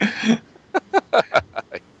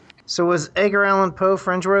 So was Edgar Allan Poe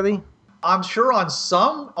fringeworthy? I'm sure on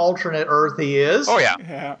some alternate Earth he is. Oh, yeah.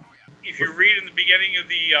 Yeah. If you read in the beginning of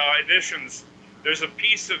the editions, there's a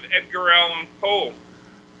piece of Edgar Allan Poe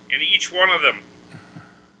in each one of them.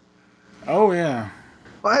 Oh, yeah.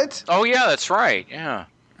 What? Oh, yeah, that's right. Yeah.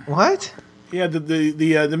 What? Yeah,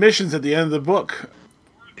 the missions at the end of the book.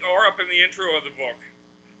 Or up in the intro of the book.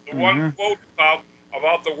 The one quote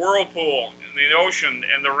about the whirlpool in the ocean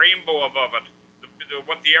and the rainbow above it.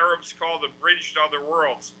 What the Arabs call the bridge to other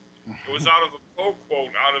worlds. It was out of the Poe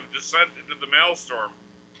quote, out of Descent into the Maelstrom.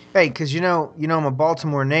 Hey, because I'm a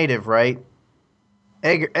Baltimore native, right?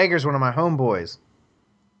 Edgar's one of my homeboys.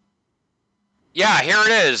 Yeah, here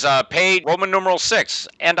it is, page Roman numeral 6,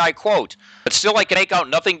 and I quote, "But still I can make out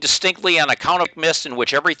nothing distinctly on account of mist in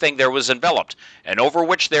which everything there was enveloped, and over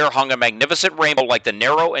which there hung a magnificent rainbow like the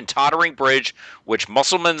narrow and tottering bridge which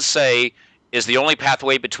Mussulmans say is the only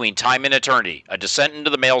pathway between time and eternity. A Descent into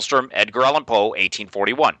the Maelstrom, Edgar Allan Poe,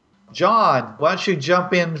 1841. John, why don't you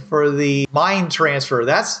jump in for the mind transfer?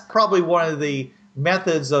 That's probably one of the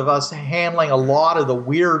methods of us handling a lot of the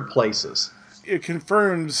weird places. It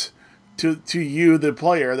confirms to you, the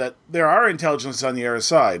player, that there are intelligences on the other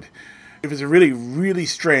side. If it's a really, really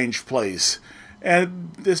strange place.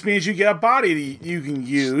 And this means you get a body you can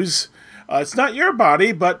use. It's not your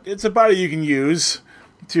body, but it's a body you can use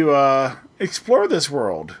to explore this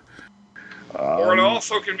world. Or it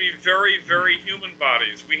also can be very, very human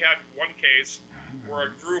bodies. We had one case where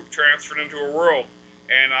a group transferred into a world,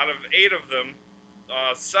 and out of 8 of them,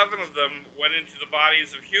 7 of them went into the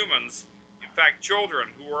bodies of humans, in fact children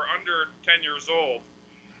who were under 10 years old,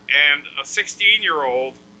 and a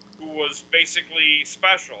 16-year-old who was basically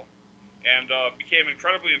special and became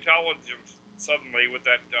incredibly intelligent suddenly with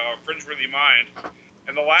that fringeworthy mind.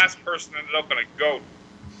 And the last person ended up in a goat.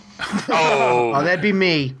 Oh, that'd be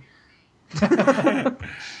me.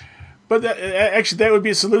 But actually, that would be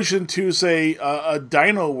a solution to, say, a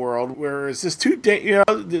dino world, where it's just too,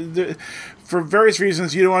 for various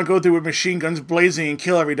reasons, you don't want to go through with machine guns blazing and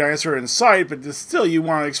kill every dinosaur in sight, but still, you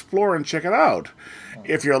want to explore and check it out.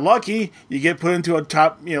 If you're lucky, you get put into a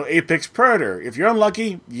top, apex predator. If you're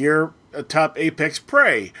unlucky, you're a top apex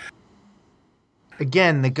prey.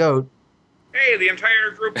 Again, the goat. Hey, the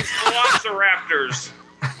entire group is velociraptors.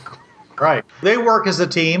 Right. They work as a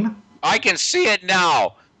team. I can see it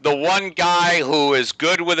now. The one guy who is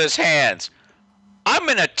good with his hands. I'm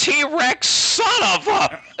in a T-Rex, son of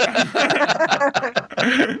a...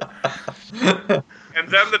 And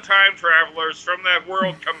then the time travelers from that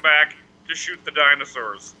world come back to shoot the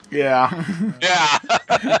dinosaurs. Yeah.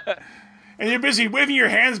 Yeah. And you're busy waving your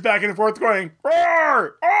hands back and forth going,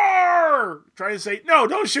 roar, roar, trying to say, no,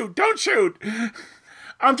 don't shoot, don't shoot.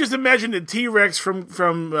 I'm just imagining the T-Rex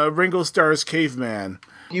from Ringo Starr's Caveman.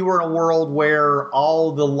 you were in a world where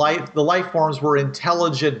all the life forms were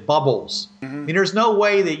intelligent bubbles. I mean, there's no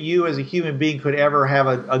way that you as a human being could ever have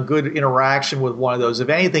a good interaction with one of those. If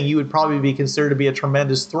anything, you would probably be considered to be a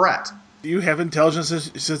tremendous threat. You have intelligent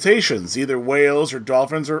cetaceans, either whales or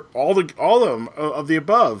dolphins or all of them of the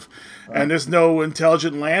above. Right. And there's no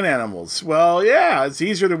intelligent land animals. Well, yeah, it's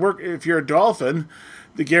easier to work if you're a dolphin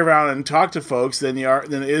to get around and talk to folks than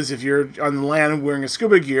it is if you're on the land wearing a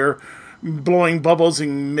scuba gear, blowing bubbles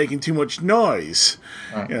and making too much noise.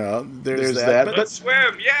 Right. You know, there's that. But let's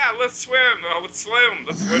swim. Yeah, let's swim. Oh, let's swim.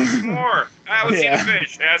 Let's swim some more. Let's eat a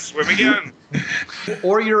fish. Swim again.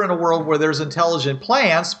 Or you're in a world where there's intelligent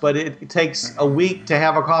plants, but it takes a week to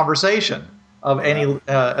have a conversation of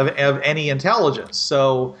any intelligence.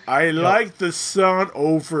 So I like the sun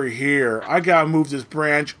over here. I gotta move this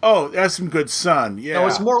branch. Oh, that's some good sun. Yeah. No,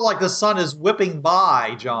 it's more like the sun is whipping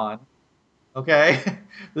by, John. Okay,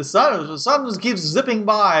 the sun just keeps zipping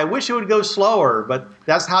by. I wish it would go slower, but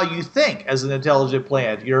that's how you think as an intelligent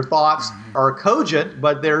plant. Your thoughts are cogent,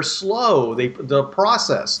 but they're slow. The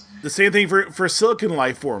process. The same thing for silicon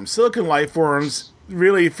life forms. Silicon life forms,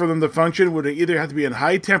 really, for them to function, would either have to be in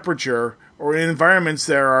high temperature or in environments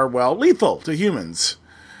that are, well, lethal to humans.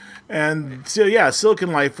 And so, yeah,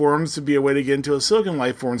 silicon life forms would be a way to get into a silicon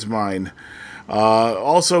life forms mind.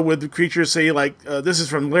 Also, with the creatures, say, like, this is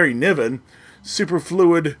from Larry Niven,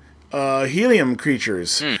 superfluid helium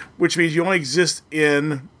creatures, which means you only exist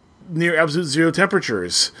in near absolute zero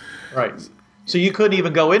temperatures. Right. So you couldn't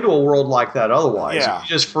even go into a world like that otherwise. Yeah. You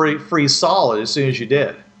just freeze solid as soon as you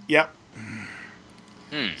did. Yep.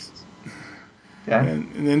 Okay.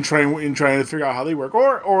 And then trying to figure out how they work.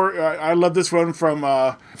 Or I love this one from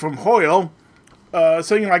Hoyle,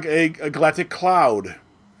 something like a galactic cloud.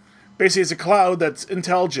 Basically, it's a cloud that's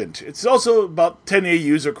intelligent. It's also about 10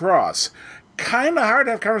 AUs across. Kind of hard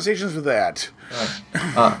to have conversations with that.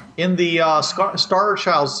 In the Star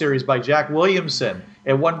Child series by Jack Williamson,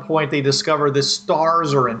 at one point they discover that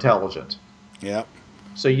stars are intelligent. Yep.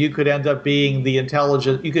 So you could end up being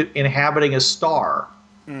inhabiting a star.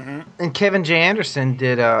 Mm-hmm. And Kevin J. Anderson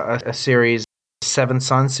did a series, Seven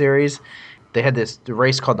Sun series. They had the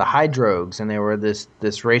race called the Hydrogues, and they were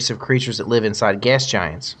this race of creatures that live inside gas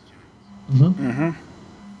giants. Mm-hmm.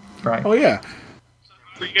 Mm-hmm. Right. Oh, yeah.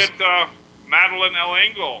 Forget Madeline L.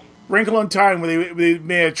 Engel. Wrinkle in Time, where they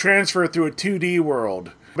made a transfer through a 2D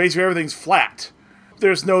world. Basically, everything's flat.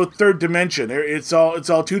 There's no third dimension. It's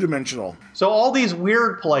all two-dimensional. So all these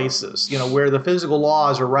weird places, where the physical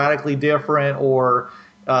laws are radically different, or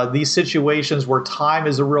these situations where time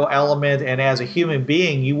is a real element, and as a human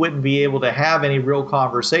being, you wouldn't be able to have any real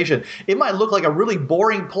conversation. It might look like a really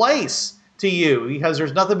boring place to you because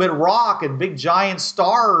there's nothing but rock and big giant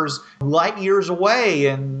stars light years away,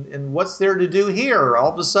 and what's there to do here?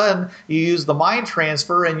 All of a sudden, you use the mind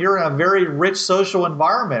transfer, and you're in a very rich social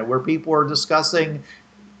environment where people are discussing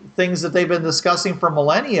things that they've been discussing for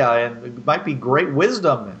millennia, and it might be great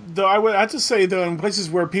wisdom. Though I would have to say, though, in places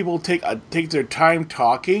where people take their time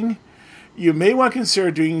talking, you may want to consider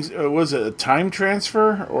doing, was it a time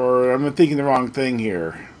transfer? Or I'm thinking the wrong thing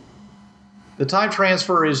here. The time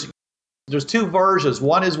transfer there's two versions.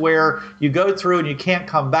 One is where you go through and you can't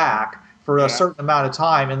come back for a certain amount of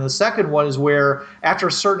time. And the second one is where after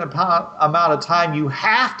a certain amount of time, you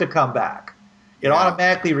have to come back. It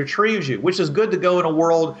automatically retrieves you, which is good to go in a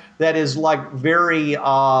world that is like very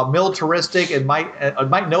militaristic and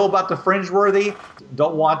might know about the fringeworthy,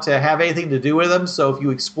 don't want to have anything to do with them. So if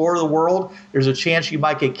you explore the world, there's a chance you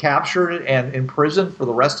might get captured and imprisoned for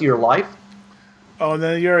the rest of your life. Oh, and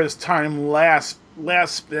then there is time lapse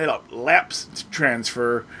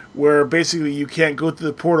transfer, where basically you can't go through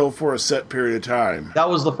the portal for a set period of time. That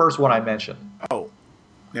was the first one I mentioned. Oh,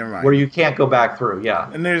 never mind. Where you can't go back through,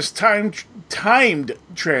 yeah. And there's timed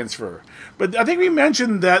transfer. But I think we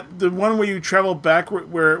mentioned that the one where you travel back,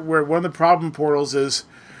 where one of the problem portals is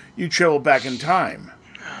you travel back in time.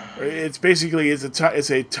 It's basically it's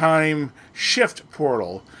a time shift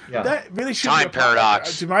portal. Yeah. That really should time be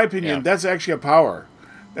paradox. To my opinion, that's actually a power.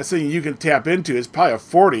 That's something you can tap into. It's probably a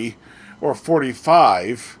 40 or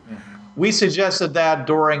 45. We suggested that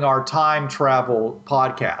during our time travel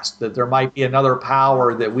podcast, that there might be another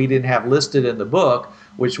power that we didn't have listed in the book,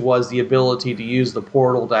 which was the ability to use the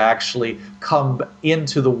portal to actually come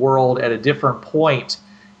into the world at a different point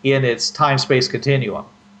in its time-space continuum.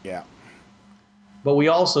 Yeah. But we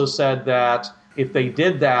also said that if they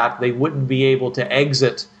did that, they wouldn't be able to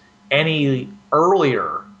exit any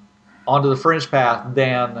earlier onto the fringe path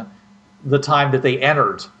than the time that they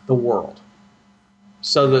entered the world,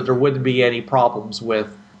 so that there wouldn't be any problems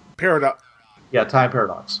with Yeah, Time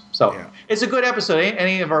Paradox. So Yeah. it's a good episode.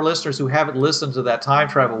 Any of our listeners who haven't listened to that time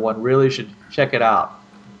travel one really should check it out.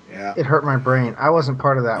 Yeah. It hurt my brain. I wasn't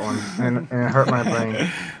part of that one, and it hurt my brain.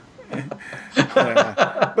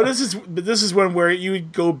 Yeah. But this is one where you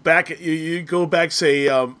would go back. You go back, say,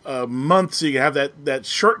 a month, so you can have that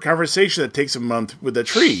short conversation that takes a month with the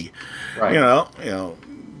tree. Right. You know,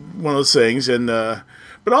 one of those things. And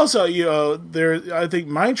but also, I think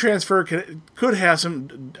mind transfer could have some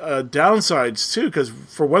downsides too. Because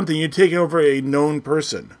for one thing, you're taking over a known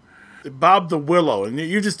person, Bob the Willow, and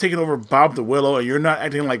you're just taking over Bob the Willow, and you're not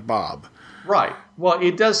acting like Bob. Right. Well,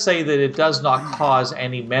 it does say that it does not cause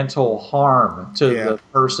any mental harm to the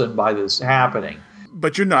person by this happening.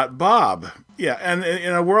 But you're not Bob. Yeah, and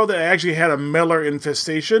in a world that actually had a Meller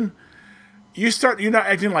infestation, you're not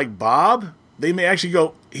acting like Bob. They may actually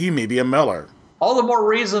go, he may be a Meller. All the more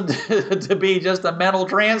reason to be just a mental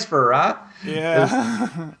transfer, huh?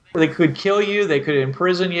 Yeah. They could kill you. They could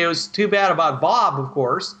imprison you. It's too bad about Bob, of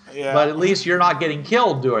course. Yeah. But at least you're not getting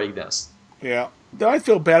killed doing this. Yeah. I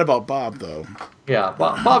feel bad about Bob, though. Yeah,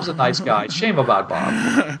 Bob's a nice guy. Shame about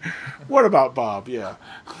Bob. What about Bob? Yeah.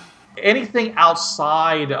 Anything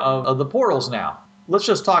outside of the portals now? Let's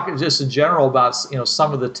just talk just in general about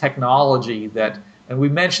some of the technology that, and we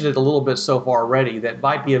mentioned it a little bit so far already, that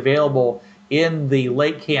might be available in the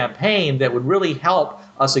late campaign that would really help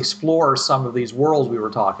us explore some of these worlds we were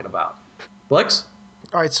talking about. Blix?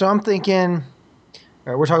 All right, so I'm thinking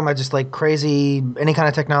we're talking about just like crazy, any kind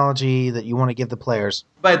of technology that you want to give the players.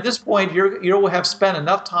 But at this point, you'll have spent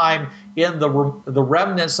enough time in the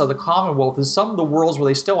remnants of the Commonwealth in some of the worlds where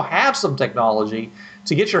they still have some technology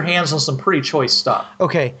to get your hands on some pretty choice stuff.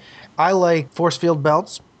 Okay, I like force field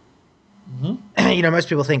belts. Mm-hmm. Most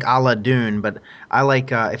people think a la Dune, but I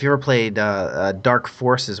like, if you ever played Dark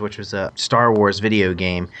Forces, which was a Star Wars video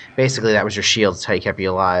game, basically that was your shield. It's how you kept you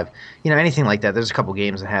alive. Anything like that. There's a couple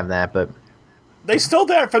games that have that, but... They stole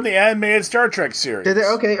that from the animated Star Trek series. Did they?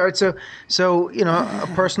 Okay, all right, so a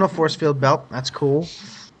personal force field belt, that's cool.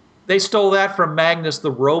 They stole that from Magnus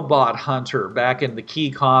the Robot Hunter back in the Key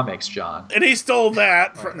comics, John. And he stole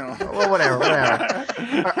that from... No. Well, whatever.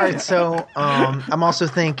 All right, so I'm also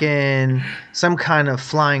thinking some kind of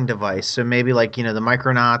flying device. So maybe like, the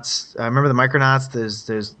Micronauts. Remember the Micronauts? There's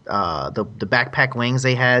the backpack wings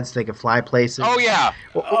they had so they could fly places. Oh, yeah.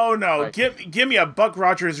 Oh, no. Right. Give me a Buck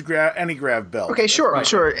Rogers anti-grav belt. Okay, sure, Right.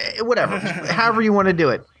 sure. Whatever. However you want to do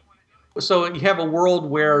it. So you have a world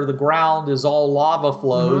where the ground is all lava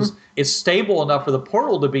flows. Mm-hmm. It's stable enough for the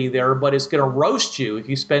portal to be there, but it's going to roast you if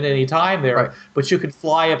you spend any time there. Right. But you could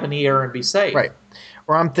fly up in the air and be safe. Right.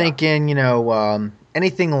 Or I'm thinking,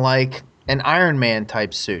 anything like an Iron Man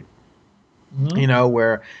type suit. Mm-hmm.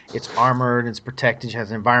 Where it's armored, it's protected, it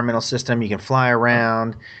has an environmental system, you can fly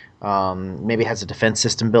around, maybe it has a defense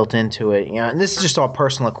system built into it. And this is just all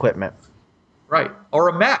personal equipment. Right. Or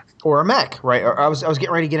a mech. Right? Or I was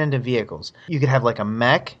getting ready to get into vehicles. You could have like a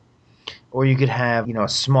mech, or you could have a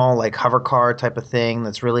small like hover car type of thing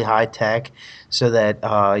that's really high tech, so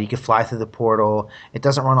that you could fly through the portal. It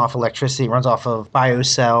doesn't run off electricity; it runs off of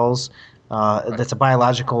biocells. Right. That's a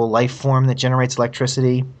biological life form that generates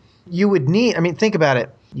electricity. You would need. Think about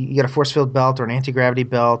it. You get a force field belt or an anti-gravity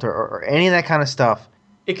belt or any of that kind of stuff.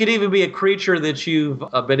 It could even be a creature that you've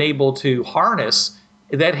been able to harness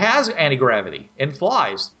that has anti-gravity and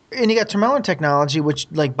flies. And you got Termelin technology, which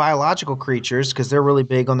like biological creatures, because they're really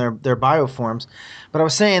big on their bioforms. But I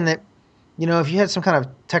was saying that, if you had some kind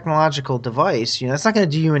of technological device, it's not going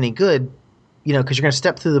to do you any good, because you're going to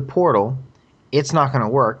step through the portal. It's not going to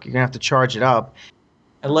work. You're going to have to charge it up.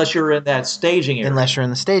 Unless you're in that staging area. Unless you're in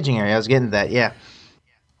the staging area. I was getting to that, yeah.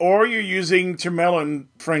 Or you're using Termelin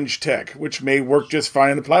fringe tech, which may work just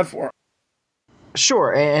fine on the platform.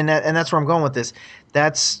 Sure, and that's where I'm going with this.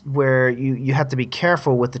 That's where you have to be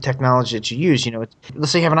careful with the technology that you use.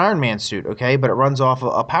 Let's say you have an Iron Man suit, okay, but it runs off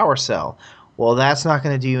a power cell. Well, that's not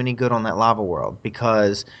going to do you any good on that lava world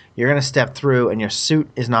because you're going to step through and your suit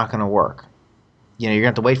is not going to work. You're going to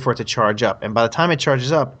have to wait for it to charge up, and by the time it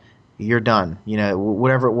charges up, you're done.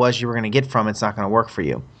 Whatever it was you were going to get from it's not going to work for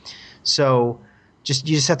you. So,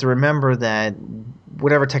 you just have to remember that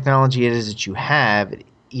whatever technology it is that you have.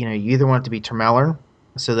 You either want it to be Termelin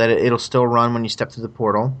so that it'll still run when you step through the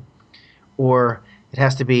portal, or it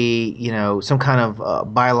has to be, some kind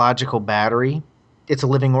of biological battery. It's a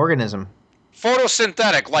living organism.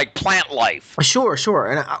 Photosynthetic, like plant life. Sure.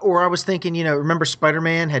 Or I was thinking, remember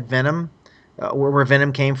Spider-Man had Venom? Where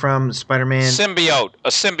Venom came from, Spider-Man. A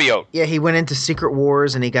symbiote. Yeah, he went into Secret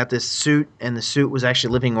Wars and he got this suit, and the suit was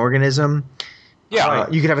actually a living organism. Yeah.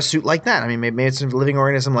 You could have a suit like that. Maybe it's a living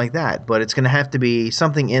organism like that, but it's going to have to be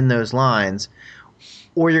something in those lines.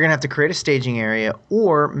 or you're going to have to create a staging area,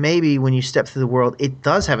 or maybe when you step through the world, it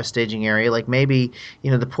does have a staging area. Like maybe,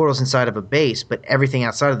 the portal's inside of a base, but everything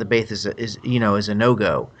outside of the base is a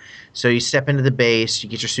no-go. So you step into the base, you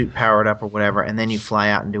get your suit powered up or whatever, and then you fly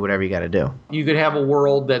out and do whatever you got to do. You could have a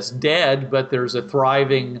world that's dead, but there's a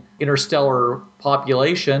thriving interstellar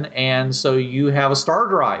population, and so you have a star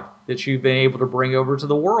drive that you've been able to bring over to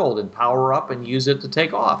the world and power up and use it to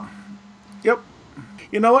take off. Yep.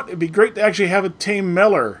 You know what? It'd be great to actually have a tame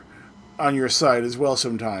Meller on your side as well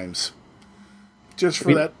sometimes. Just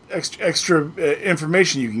for that extra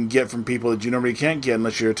information you can get from people that you normally can't get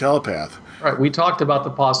unless you're a telepath. Right. We talked about the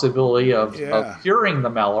possibility of curing the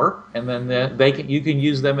Meller, and then you can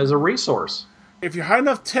use them as a resource. If you're high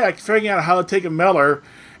enough tech, figuring out how to take a Meller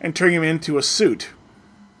and turn him into a suit.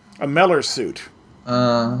 A Meller suit.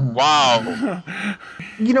 Wow.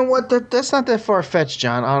 You know what? That's not that far-fetched,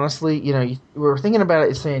 John. Honestly, we were thinking about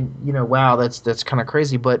it saying, wow, that's kind of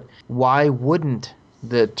crazy, but why wouldn't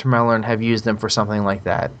the Tremellern have used them for something like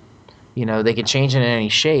that? They could change it in any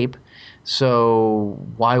shape, so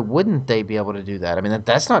why wouldn't they be able to do that? I mean,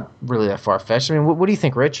 that's not really that far-fetched. I mean, what do you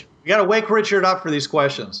think, Rich? You got to wake Richard up for these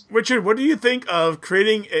questions. Richard, what do you think of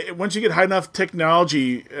creating, once you get high enough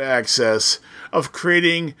technology access, of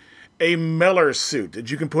creating a Meller suit that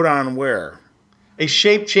you can put on and wear? A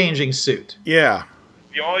shape-changing suit. Yeah.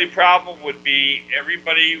 The only problem would be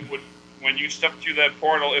everybody would, when you step through that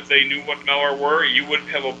portal, if they knew what Meller were, you would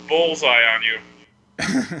have a bullseye on you.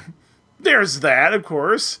 There's that, of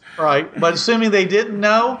course. Right, but assuming they didn't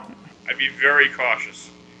know? I'd be very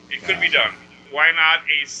cautious. It could be done. Why not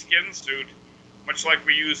a skin suit, much like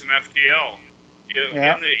we use in FTL,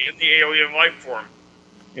 in the alien life form?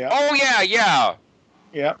 Yeah. Oh, yeah.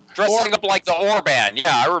 Yeah. Dressing up like the Orban.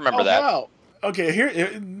 Yeah, I remember that. Wow.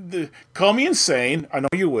 Okay, call me insane. I know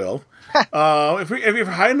you will. If you're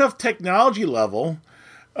high enough technology level,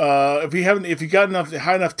 if you got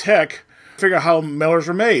high enough tech, figure out how Mellers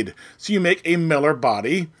are made. So you make a Meller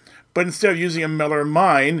body, but instead of using a Meller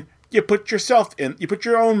mind, you put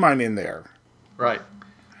your own mind in there. Right.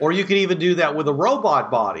 Or you could even do that with a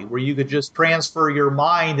robot body, where you could just transfer your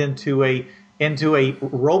mind into a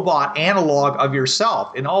robot analog of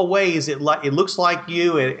yourself. In all ways, it looks like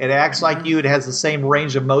you, it acts like you, it has the same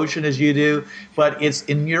range of motion as you do, but it's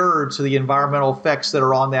inured to the environmental effects that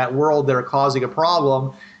are on that world that are causing a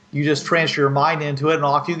problem. You just transfer your mind into it, and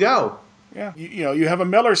off you go. Yeah, you have a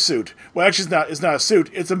Meller suit. Well, actually, it's not a suit.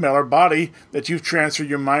 It's a Meller body that you've transferred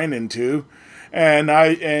your mind into,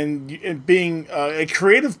 and being a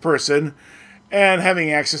creative person and having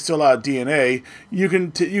access to a lot of DNA, you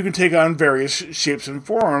can take on various shapes and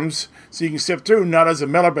forms, so you can step through not as a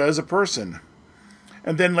Meller but as a person.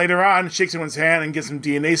 And then later on, shake someone's hand and get some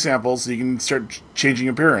DNA samples, so you can start changing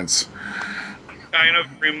appearance. Kind of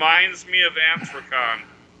reminds me of Anthrocon.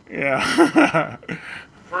 Yeah.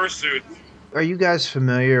 Fursuit. Are you guys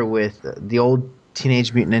familiar with the old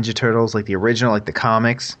Teenage Mutant Ninja Turtles, like the original, like the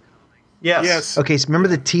comics? Yes. Okay, so remember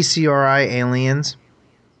the TCRI aliens?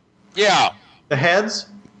 Yeah. The heads?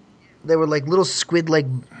 They were like little squid-like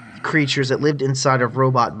creatures that lived inside of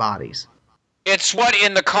robot bodies. It's what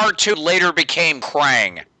in the cartoon later became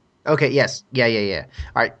Krang. Okay, yes. Yeah.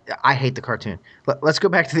 All right, I hate the cartoon. Let's go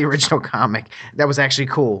back to the original comic. That was actually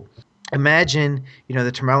cool. Imagine, the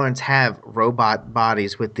Tremellarns have robot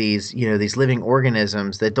bodies with these living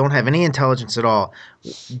organisms that don't have any intelligence at all.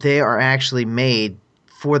 They are actually made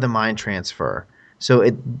for the mind transfer.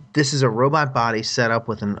 So this is a robot body set up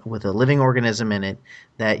with a living organism in it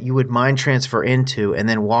that you would mind transfer into and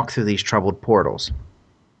then walk through these troubled portals.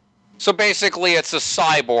 So basically, it's a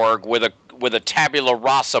cyborg with a tabula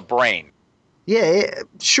rasa brain. Yeah,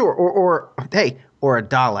 sure. Or a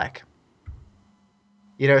Dalek.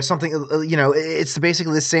 Something. It's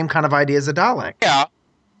basically the same kind of idea as a Dalek. Yeah.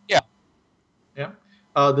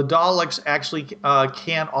 The Daleks actually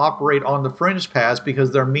can't operate on the fringe paths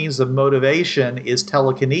because their means of motivation is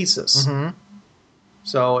telekinesis. Mm-hmm.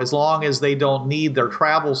 So as long as they don't need their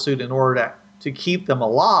travel suit in order to keep them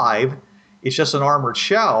alive, it's just an armored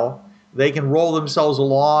shell, they can roll themselves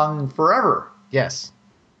along forever. Yes.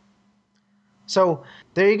 So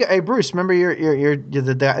there you go. Hey, Bruce, remember you're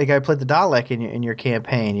the guy who played the Dalek in your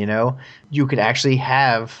campaign, You could actually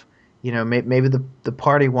have... maybe the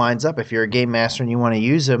party winds up. If you're a game master and you want to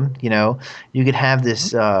use them, you could have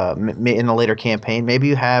this in a later campaign. Maybe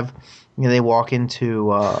you have, they walk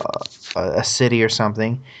into a city or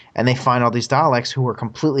something, and they find all these Daleks who are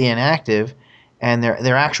completely inactive, and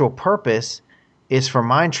their actual purpose is for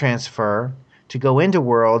mind transfer to go into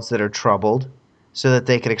worlds that are troubled, so that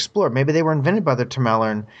they could explore. Maybe they were invented by the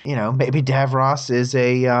Tremellarn. Maybe Davros is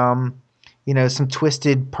a some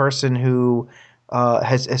twisted person who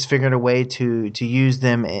has figured a way to use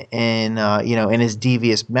them in in his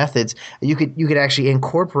devious methods. You could actually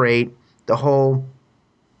incorporate the whole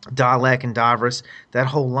Dalek and Davros, that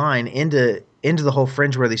whole line into the whole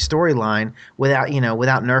Fringeworthy storyline without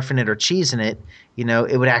nerfing it or cheesing it.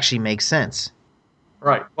 It would actually make sense.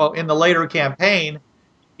 Right. Well, in the later campaign,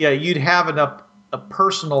 you'd have enough a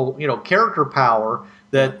personal, character power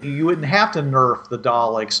that you wouldn't have to nerf the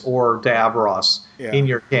Daleks or Davros in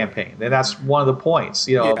your campaign. And that's one of the points,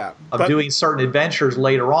 of doing certain adventures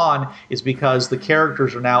later on, is because the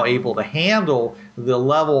characters are now able to handle the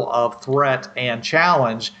level of threat and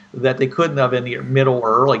challenge that they couldn't have in the middle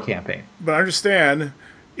or early campaign. But understand,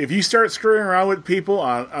 if you start screwing around with people,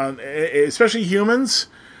 on especially humans,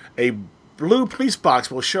 a blue police box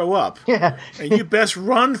will show up. Yeah. And you best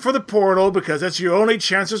run for the portal, because that's your only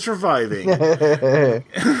chance of surviving.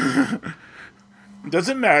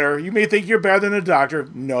 Doesn't matter. You may think you're better than a doctor.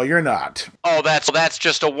 No, you're not. Oh, that's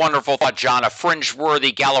just a wonderful thought, John. A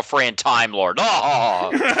fringe-worthy Gallifreyan Time Lord.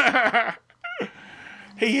 Oh.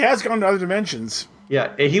 He has gone to other dimensions.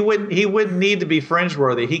 Yeah, he wouldn't need to be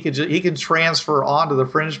fringe-worthy. He could transfer onto the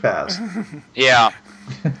fringe pass. Yeah.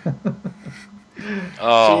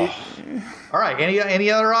 Oh. All right. Any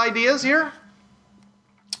other ideas here?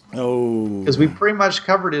 Oh. Because we pretty much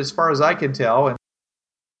covered it as far as I can tell. And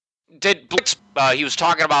Did Blix, he was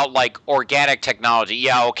talking about like organic technology.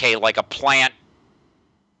 Yeah, okay, like a plant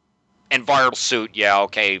environmental suit. Yeah,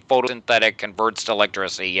 okay. Photosynthetic converts to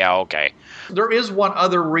electricity. Yeah, okay. there is one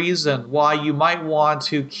other reason why you might want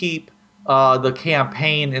to keep the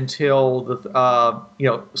campaign until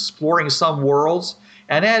the exploring some worlds.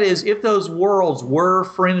 And that is, if those worlds were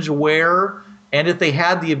fringe-aware, and if they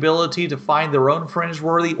had the ability to find their own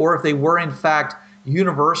fringe-worthy, or if they were, in fact,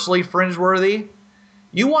 universally fringe-worthy,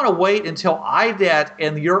 you want to wait until IDAT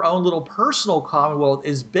and your own little personal Commonwealth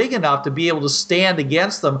is big enough to be able to stand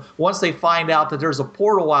against them once they find out that there's a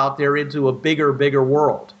portal out there into a bigger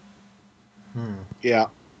world. Yeah.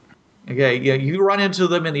 Okay, you run into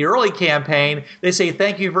them in the early campaign. They say,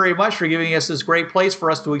 thank you very much for giving us this great place for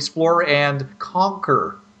us to explore and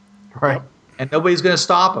conquer. Right. And nobody's going to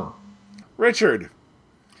stop them. Richard,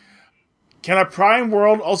 can a prime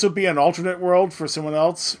world also be an alternate world for someone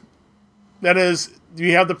else? That is,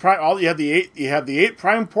 you have the prime. You have the eight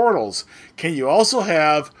prime portals. Can you also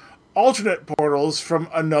have alternate portals from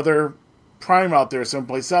another prime out there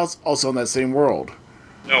someplace else, also in that same world?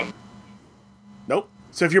 No. Nope.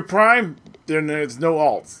 So if you're prime, then there's no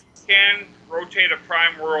alts. You can rotate a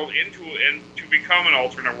prime world to become an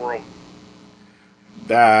alternate world.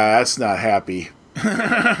 That's not happy.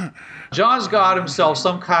 John's got himself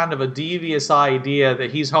some kind of a devious idea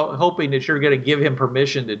that he's hoping that you're going to give him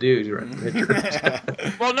permission to do, Richard.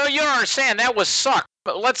 Well, no, you don't understand. That would suck.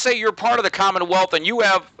 But let's say you're part of the Commonwealth and you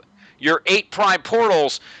have your 8 prime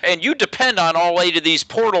portals, and you depend on all 8 of these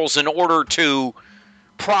portals in order to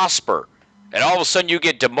prosper. And all of a sudden you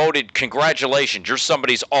get demoted. Congratulations, you're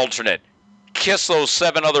somebody's alternate. Kiss those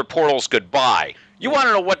 7 other portals goodbye. You want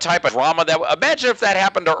to know what type of drama that would... Imagine if that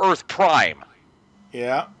happened to Earth Prime.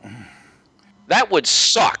 Yeah. That would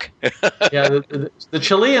suck. Yeah, the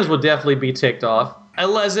Chileans would definitely be ticked off.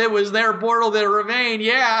 Unless it was their portal that remained,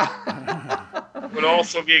 yeah. Would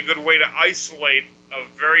also be a good way to isolate a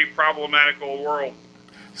very problematical world.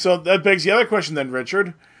 So that begs the other question then,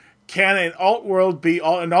 Richard. Can an alt world be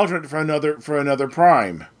an alternate for another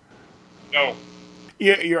prime? No.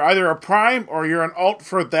 You're either a prime or you're an alt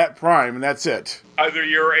for that prime, and that's it. Either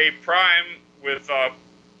you're a prime with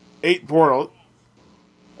 8 portal,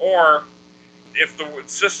 or if the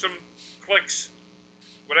system clicks,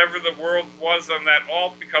 whatever the world was on that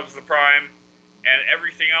alt becomes the prime, and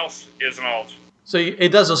everything else is an alt. So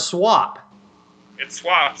it does a swap. It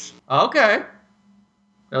swaps. Okay.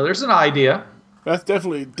 Now there's an idea. that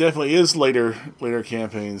definitely is later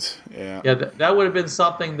campaigns. Yeah. Yeah, that would have been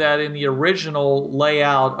something that in the original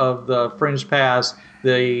layout of the Fringe Pass,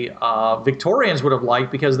 the Victorians would have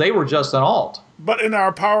liked, because they were just an alt. But in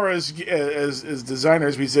our power as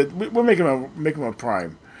designers, we said we'll make him a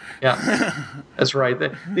prime. Yeah, that's right.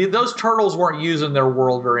 Those turtles weren't using their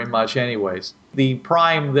world very much anyways. The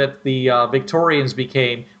prime that the Victorians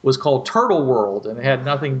became was called Turtle World, and it had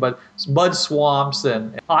nothing but mud swamps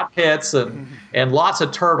and hot pits and lots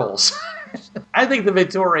of turtles. I think the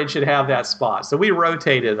Victorians should have that spot, so we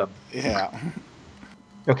rotated them. Yeah.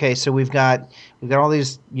 Okay, so we've got all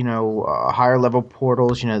these, higher level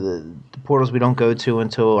portals, the portals we don't go to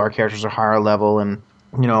until our characters are higher level, and,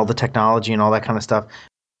 all the technology and all that kind of stuff.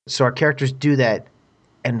 So our characters do that,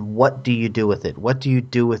 and what do you do with it? What do you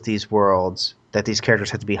do with these worlds that these characters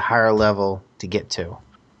have to be higher level to get to?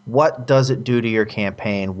 What does it do to your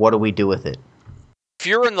campaign? What do we do with it? if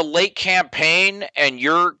you're in the late campaign and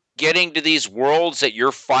you're getting to these worlds that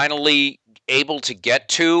you're finally able to get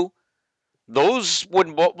to, those would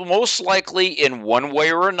most likely, in one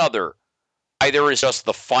way or another, either is just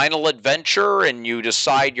the final adventure and you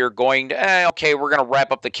decide you're going to, okay, we're going to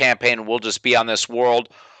wrap up the campaign and we'll just be on this world.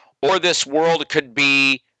 Or this world could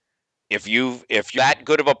be, if you're that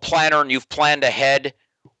good of a planner and you've planned ahead,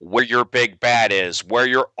 where your big bad is, where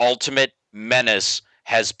your ultimate menace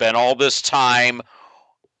has been all this time.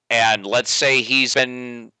 And let's say he's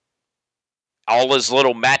been all his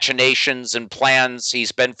little machinations and plans,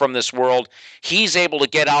 he's been from this world. He's able to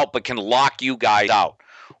get out but can lock you guys out.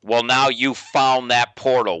 Well, now you found that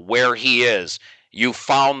portal where he is. You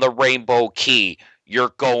found the rainbow key.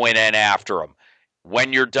 You're going in after him.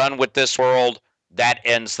 When you're done with this world, that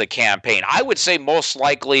ends the campaign. I would say most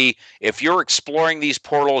likely, if you're exploring these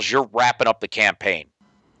portals, you're wrapping up the campaign.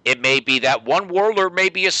 It may be that one world or it may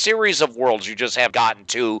be a series of worlds you just have gotten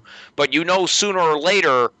to, but you know sooner or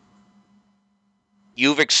later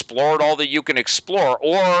you've explored all that you can explore.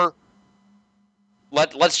 Or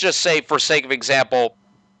let's just say, for sake of example,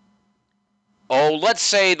 let's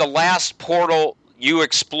say the last portal you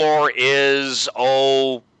explore is,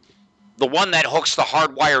 the one that hooks the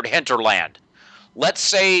hardwired hinterland. Let's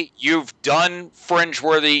say you've done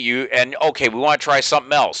Fringeworthy, we want to try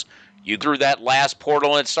something else. You threw that last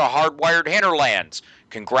portal into hardwired hinterlands.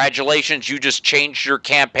 Congratulations, you just changed your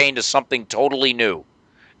campaign to something totally new.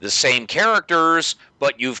 The same characters,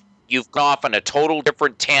 but you've gone off on a total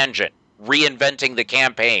different tangent, reinventing the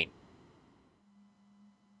campaign.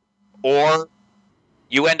 Or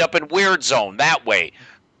you end up in Weird Zone that way.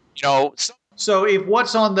 So if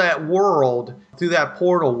what's on that world through that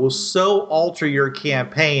portal will so alter your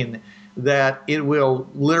campaign that it will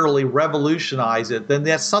literally revolutionize it, then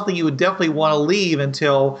that's something you would definitely want to leave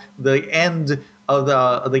until the end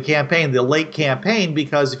of the campaign, the late campaign,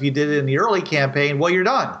 because if you did it in the early campaign, well, you're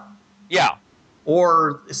done. Yeah.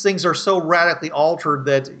 Or things are so radically altered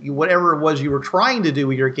that whatever it was you were trying to do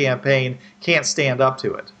with your campaign can't stand up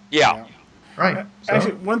to it. Yeah. Right. So.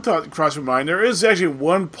 Actually, one thought crossed my mind. There is actually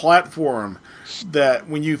one platform that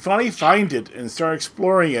when you finally find it and start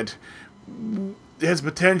exploring it, it has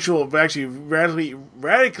potential of actually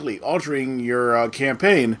radically altering your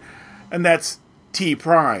campaign, and that's T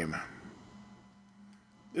Prime.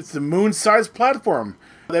 It's the moon-sized platform.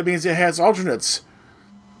 That means it has alternates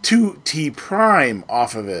to T Prime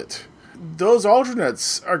off of it. Those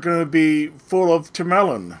alternates are going to be full of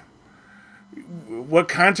Tamerlan. What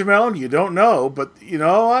kind of Tamerlan? You don't know, but you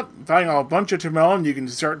know what? Finding a bunch of Tamerlan you can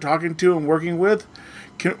start talking to and working with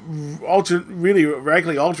can really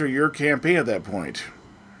radically alter your campaign at that point.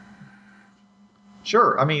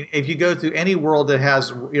 Sure. I mean, if you go through any world that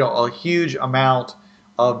has a huge amount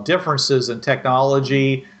of differences in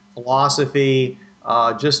technology, philosophy,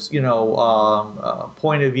 point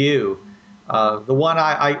of view. The one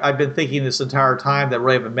I've been thinking this entire time that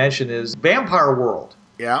we haven't mentioned is Vampire World.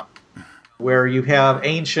 Yeah. Where you have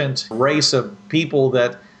ancient race of people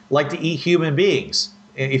that like to eat human beings.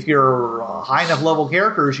 If you're high enough level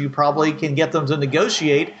characters, you probably can get them to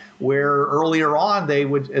negotiate, where earlier on they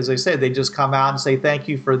would, as I said, they just come out and say, thank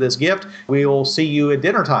you for this gift. We will see you at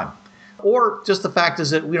dinner time. Or just the fact is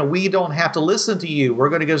that we don't have to listen to you. We're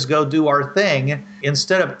going to just go do our thing.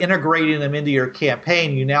 Instead of integrating them into your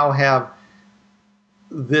campaign, you now have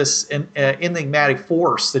this enigmatic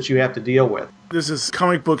force that you have to deal with. This is a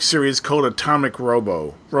comic book series called Atomic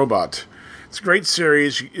Robot. It's a great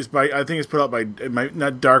series. I think it's put out by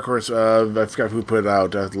not Dark Horse. I forgot who put it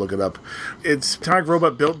out. I have to look it up. It's Atomic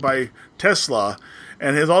Robot built by Tesla,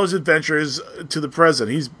 and has all his adventures to the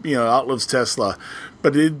present. He's outlives Tesla,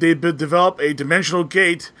 but they develop a dimensional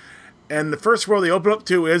gate, and the first world they open up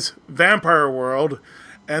to is Vampire World,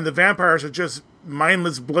 and the vampires are just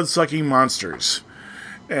mindless, blood-sucking monsters.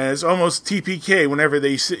 And it's almost TPK whenever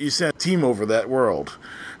you send a team over that world.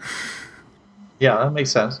 Yeah, that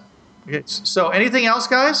makes sense. Okay, so anything else,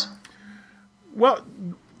 guys? Well,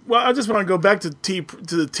 I just want to go back to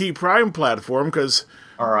the T Prime platform because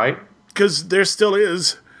there still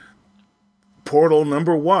is Portal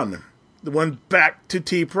number 1, the one back to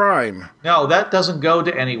T Prime. No, that doesn't go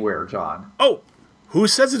to anywhere, John. Oh, who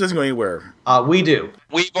says it doesn't go anywhere? We do.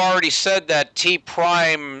 We've already said that T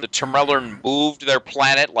Prime, the Tamerlan, moved their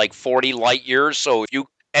planet like 40 light years. So if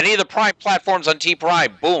any of the Prime platforms on T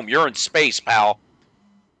Prime, boom, you're in space, pal.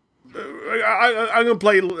 I'm going to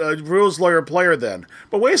play rules lawyer player then.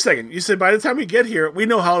 But wait a second. You said by the time we get here, we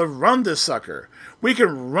know how to run this sucker. We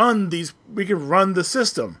can run the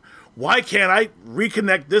system. Why can't I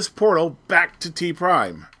reconnect this portal back to T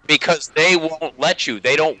Prime? Because they won't let you.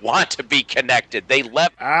 They don't want to be connected. They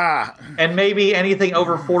left. And maybe anything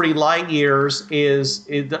over 40 light years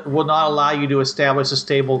will not allow you to establish a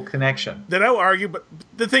stable connection. Then I will argue, but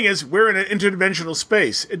the thing is, we're in an interdimensional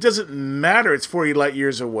space. It doesn't matter it's 40 light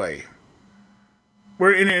years away.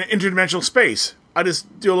 We're in an interdimensional space. I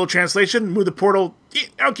just do a little translation, move the portal.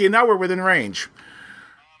 Okay, now we're within range.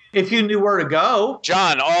 If you knew where to go.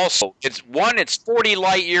 John, also, it's 40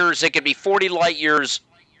 light years. It could be 40 light years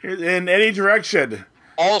in any direction.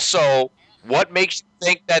 Also, what makes you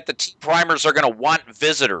think that the T-Primers are going to want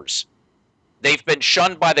visitors? They've been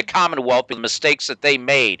shunned by the Commonwealth for the mistakes that they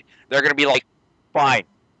made. They're going to be like, fine,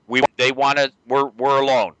 we're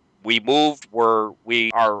alone. We moved.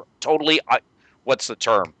 We are totally, what's the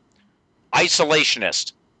term?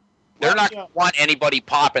 Isolationist. They're not going to want anybody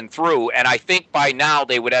popping through, and I think by now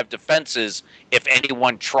they would have defenses if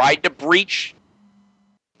anyone tried to breach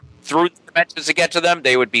through the dimensions to get to them.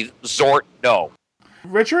 They would be Zort no.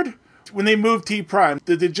 Richard, when they moved T Prime,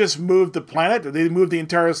 did they just move the planet, or did they move the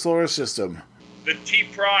entire solar system? The T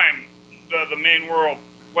Prime, the main world.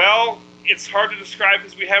 Well, it's hard to describe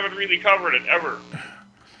because we haven't really covered it ever.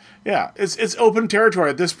 Yeah, it's open territory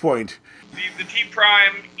at this point. The T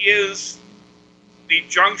Prime is the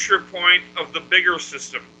juncture point of the bigger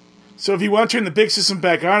system. So if you want to turn the big system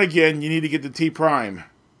back on again, you need to get the T Prime.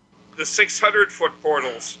 The 600-foot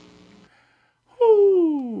portals.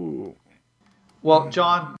 Ooh. Well,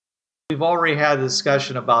 John, we've already had a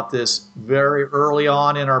discussion about this very early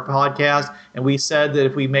on in our podcast, and we said that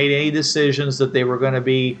if we made any decisions that they were going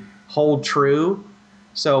to hold true.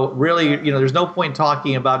 So really, there's no point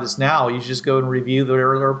talking about this now. You just go and review the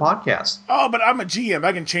earlier podcast. Oh, but I'm a GM.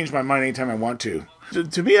 I can change my mind anytime I want to.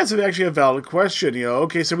 To me, that's actually a valid question.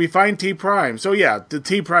 Okay, so we find T Prime. So yeah, the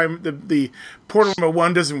T Prime, the portal number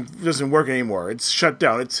 1 doesn't work anymore. It's shut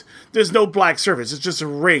down. There's no black surface. It's just a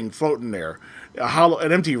ring floating there,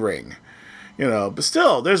 an empty ring. But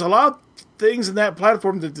still, there's a lot of things in that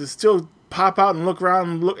platform that still pop out and look around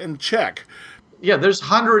and look and check. Yeah, there's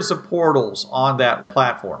hundreds of portals on that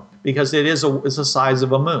platform because it's the size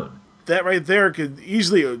of a moon. That right there could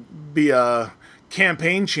easily be a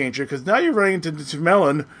campaign changer, because now you're running into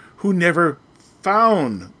Tamellan, who never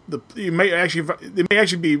found they may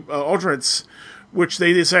actually be alternates, which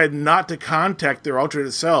they decided not to contact their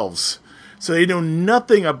alternate selves, so they know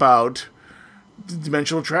nothing about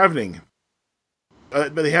dimensional traveling,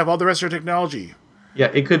 but they have all the rest of their technology.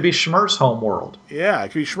 Yeah, it could be Schmert's homeworld. Yeah, it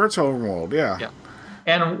could be Schmert's homeworld. Yeah.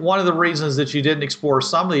 And one of the reasons that you didn't explore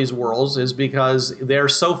some of these worlds is because they're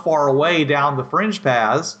so far away down the fringe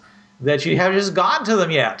paths that you haven't just gotten to them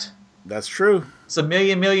yet. That's true. It's a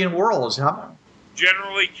million worlds.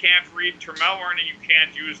 Generally can't read Tamellan, and you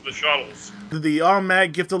can't use the shuttles. The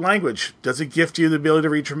automatic gift of language, does it gift you the ability to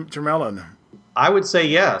read Tamellan? I would say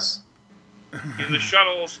yes. In the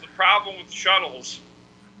shuttles, the problem with the shuttles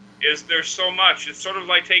is there's so much. It's sort of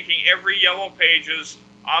like taking every yellow pages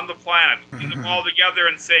on the planet, putting them all together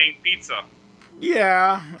and saying pizza.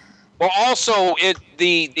 Yeah. Well, also,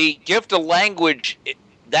 the gift of language,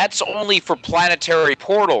 that's only for planetary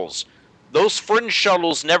portals. Those fringe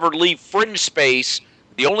shuttles never leave fringe space.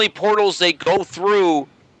 The only portals they go through,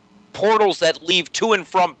 portals that leave to and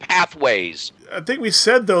from pathways. I think we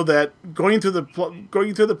said, though, that going through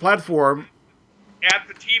the platform, at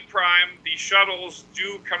the T Prime, the shuttles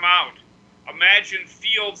do come out. Imagine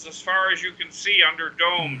fields as far as you can see under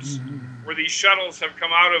domes, where these shuttles have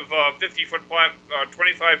come out of 50-foot,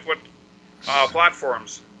 25-foot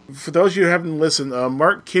platforms. For those of you who haven't listened,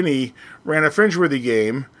 Mark Kinney ran a Fringeworthy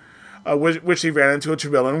game, which he ran into a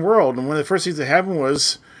Tamellan world. And one of the first things that happened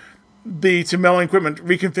was the Tamellan equipment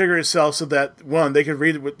reconfigured itself so that, one, they could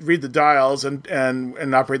read the dials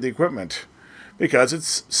and operate the equipment. Because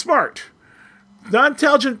it's smart. Not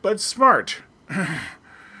intelligent, but smart.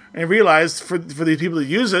 And realized for the people to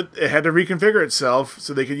use it, it had to reconfigure itself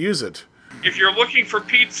so they could use it. If you're looking for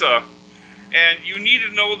pizza, and you need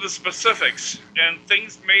to know the specifics, and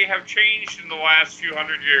things may have changed in the last few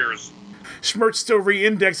hundred years. Schmert's still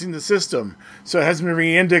re-indexing the system, so it hasn't been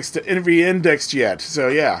re-indexed yet. So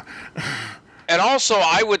yeah. And also,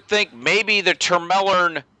 I would think maybe the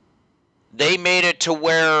Tamellan, they made it to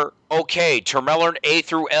where, okay, Tamellan A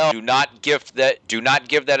through L do not give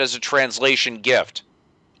that as a translation gift.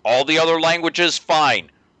 All the other languages, fine.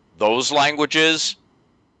 Those languages,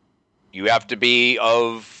 you have to be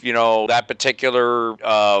of, that particular,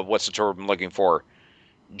 what's the term I'm looking for?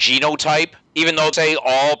 Genotype. Even though, say,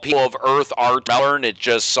 all people of Earth are Tamellan, it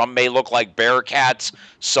just, some may look like bear cats,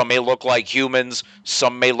 some may look like humans,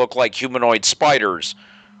 some may look like humanoid spiders.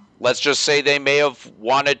 let's just say they may have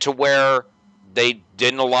wanted to where they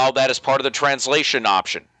didn't allow that as part of the translation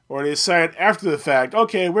option. Or they decide after the fact,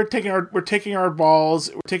 okay, we're taking our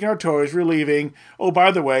balls, we're taking our toys, we're leaving. Oh,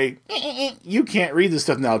 by the way, you can't read this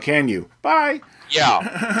stuff now, can you? Bye.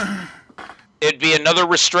 Yeah. It'd be another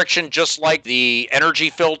restriction just like the energy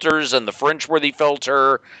filters and the fringe-worthy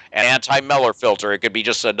filter and anti-Meller filter. It could be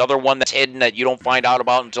just another one that's hidden that you don't find out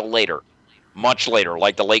about until later. Much later,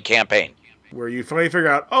 like the late campaign. Where you finally figure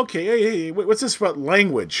out, okay, hey, what's this about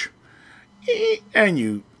language? And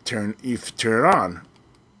you turn it on.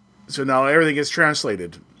 So now everything gets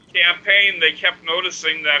translated. Campaign, they kept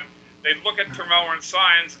noticing that they'd look at Termelern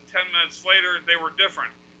signs, and 10 minutes later, they were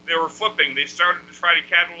different. They were flipping. They started to try to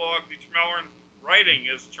catalog the Termelern writing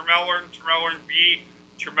as Termelern, Termelern B,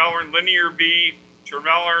 Termelern Linear B,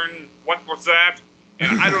 Termelern, what was that?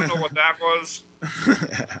 And I don't know what that was.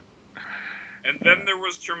 And then there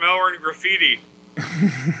was Termelern Graffiti.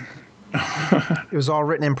 It was all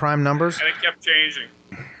written in prime numbers? And it kept changing.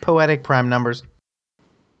 Poetic prime numbers.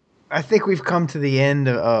 I think we've come to the end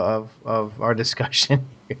of our discussion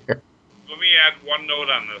here. Let me add one note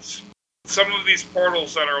on this. Some of these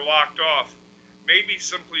portals that are locked off may be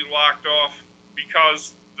simply locked off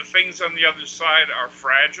because the things on the other side are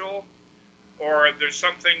fragile or there's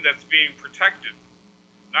something that's being protected.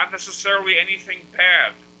 Not necessarily anything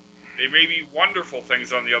bad. They may be wonderful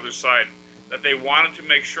things on the other side that they wanted to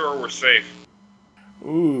make sure were safe.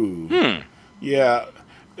 Ooh. Yeah.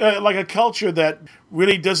 Like a culture that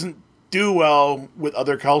really doesn't do well with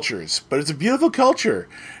other cultures, but it's a beautiful culture.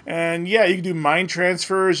 And yeah, you can do mind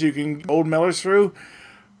transfers, you can old Mellers through,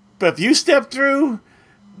 but if you step through,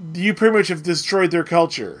 you pretty much have destroyed their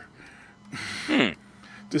culture.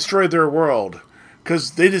 Destroyed their world.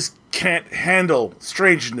 Because they just can't handle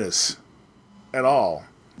strangeness at all.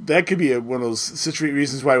 That could be one of those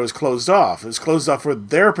reasons why it was closed off. It was closed off for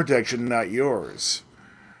their protection, not yours.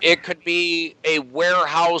 It could be a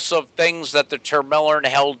warehouse of things that the Termelern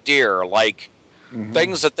held dear, like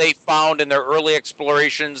things that they found in their early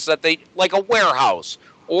explorations, that they like a warehouse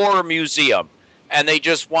or a museum, and they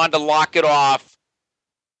just wanted to lock it off.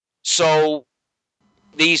 So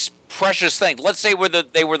these precious things, let's say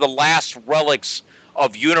they were the last relics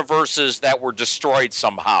of universes that were destroyed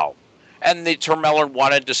somehow, and the Termelern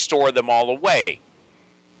wanted to store them all away.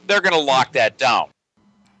 They're going to lock that down.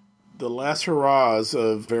 The last hurrahs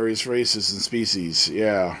of various races and species,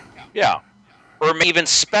 yeah. Yeah. Or even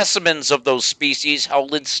specimens of those species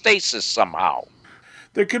held in stasis somehow.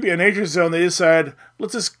 There could be a nature zone they decide,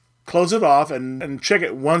 let's just close it off and check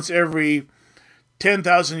it once every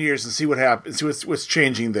 10,000 years and see what happens, see what's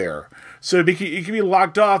changing there. So it can be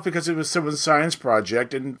locked off because it was someone's science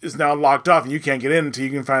project and is now locked off and you can't get in until you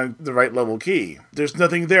can find the right level key. There's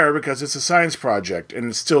nothing there because it's a science project and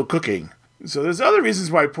it's still cooking. So there's other reasons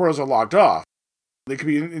why portals are locked off. They could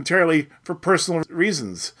be entirely for personal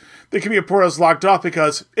reasons. There could be a portal that's locked off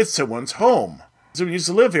because it's someone's home. Someone used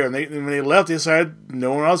to live here, and when they left, they decided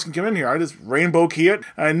no one else can come in here. I just rainbow key it.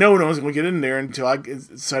 I know no one's going to get in there until I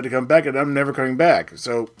decide to come back, and I'm never coming back.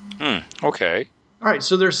 So, okay. All right,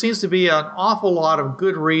 so there seems to be an awful lot of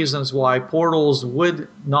good reasons why portals would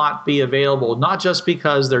not be available, not just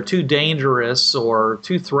because they're too dangerous or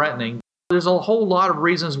too threatening. There's a whole lot of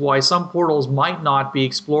reasons why some portals might not be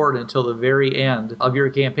explored until the very end of your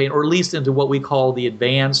campaign, or at least into what we call the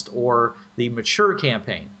advanced or the mature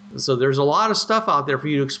campaign. So there's a lot of stuff out there for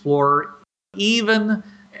you to explore, even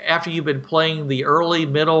after you've been playing the early,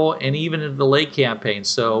 middle, and even into the late campaign.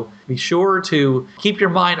 So be sure to keep your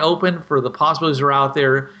mind open for the possibilities that are out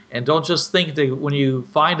there, and don't just think that when you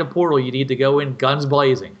find a portal, you need to go in guns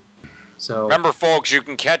blazing. So remember, folks, you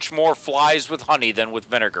can catch more flies with honey than with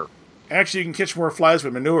vinegar. Actually, you can catch more flies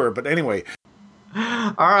with manure, but anyway.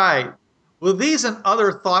 All right. Well, these and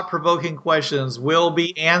other thought-provoking questions will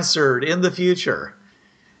be answered in the future.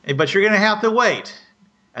 But you're going to have to wait.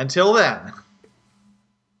 Until then.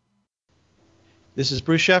 This is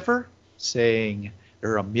Bruce Sheffer saying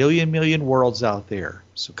there are a million worlds out there,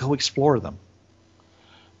 so go explore them.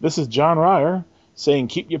 This is John Ryer saying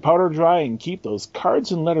keep your powder dry and keep those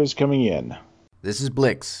cards and letters coming in. This is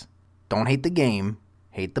Blix. Don't hate the game.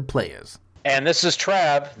 Hate the players. And this is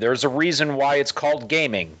Trav. There's a reason why it's called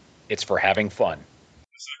gaming. It's for having fun.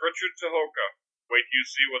 This is Richard Tahoka. Wait till you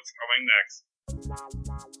see what's coming next.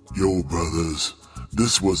 Yo, brothers,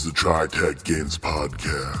 this was the TriTech Games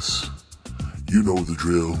Podcast. You know the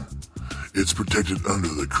drill. It's protected under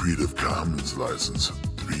the Creative Commons License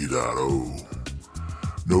 3.0.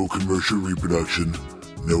 No commercial reproduction,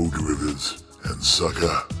 no derivatives, and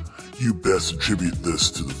sucker, you best attribute this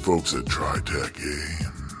to the folks at TriTech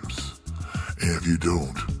Games. And if you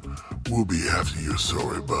don't, We'll be after your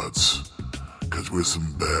sorry butts, 'cause we're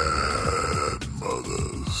some bad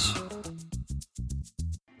mothers.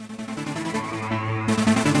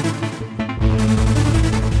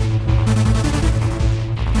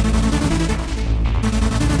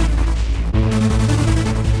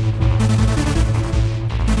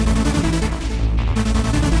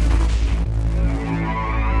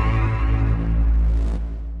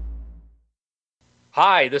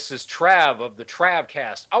 Hi, this is Trav of the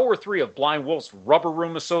Travcast, Hour 3 of Blind Wolf's Rubber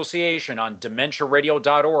Room Association on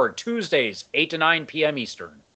DementiaRadio.org, Tuesdays, 8 to 9 p.m. Eastern.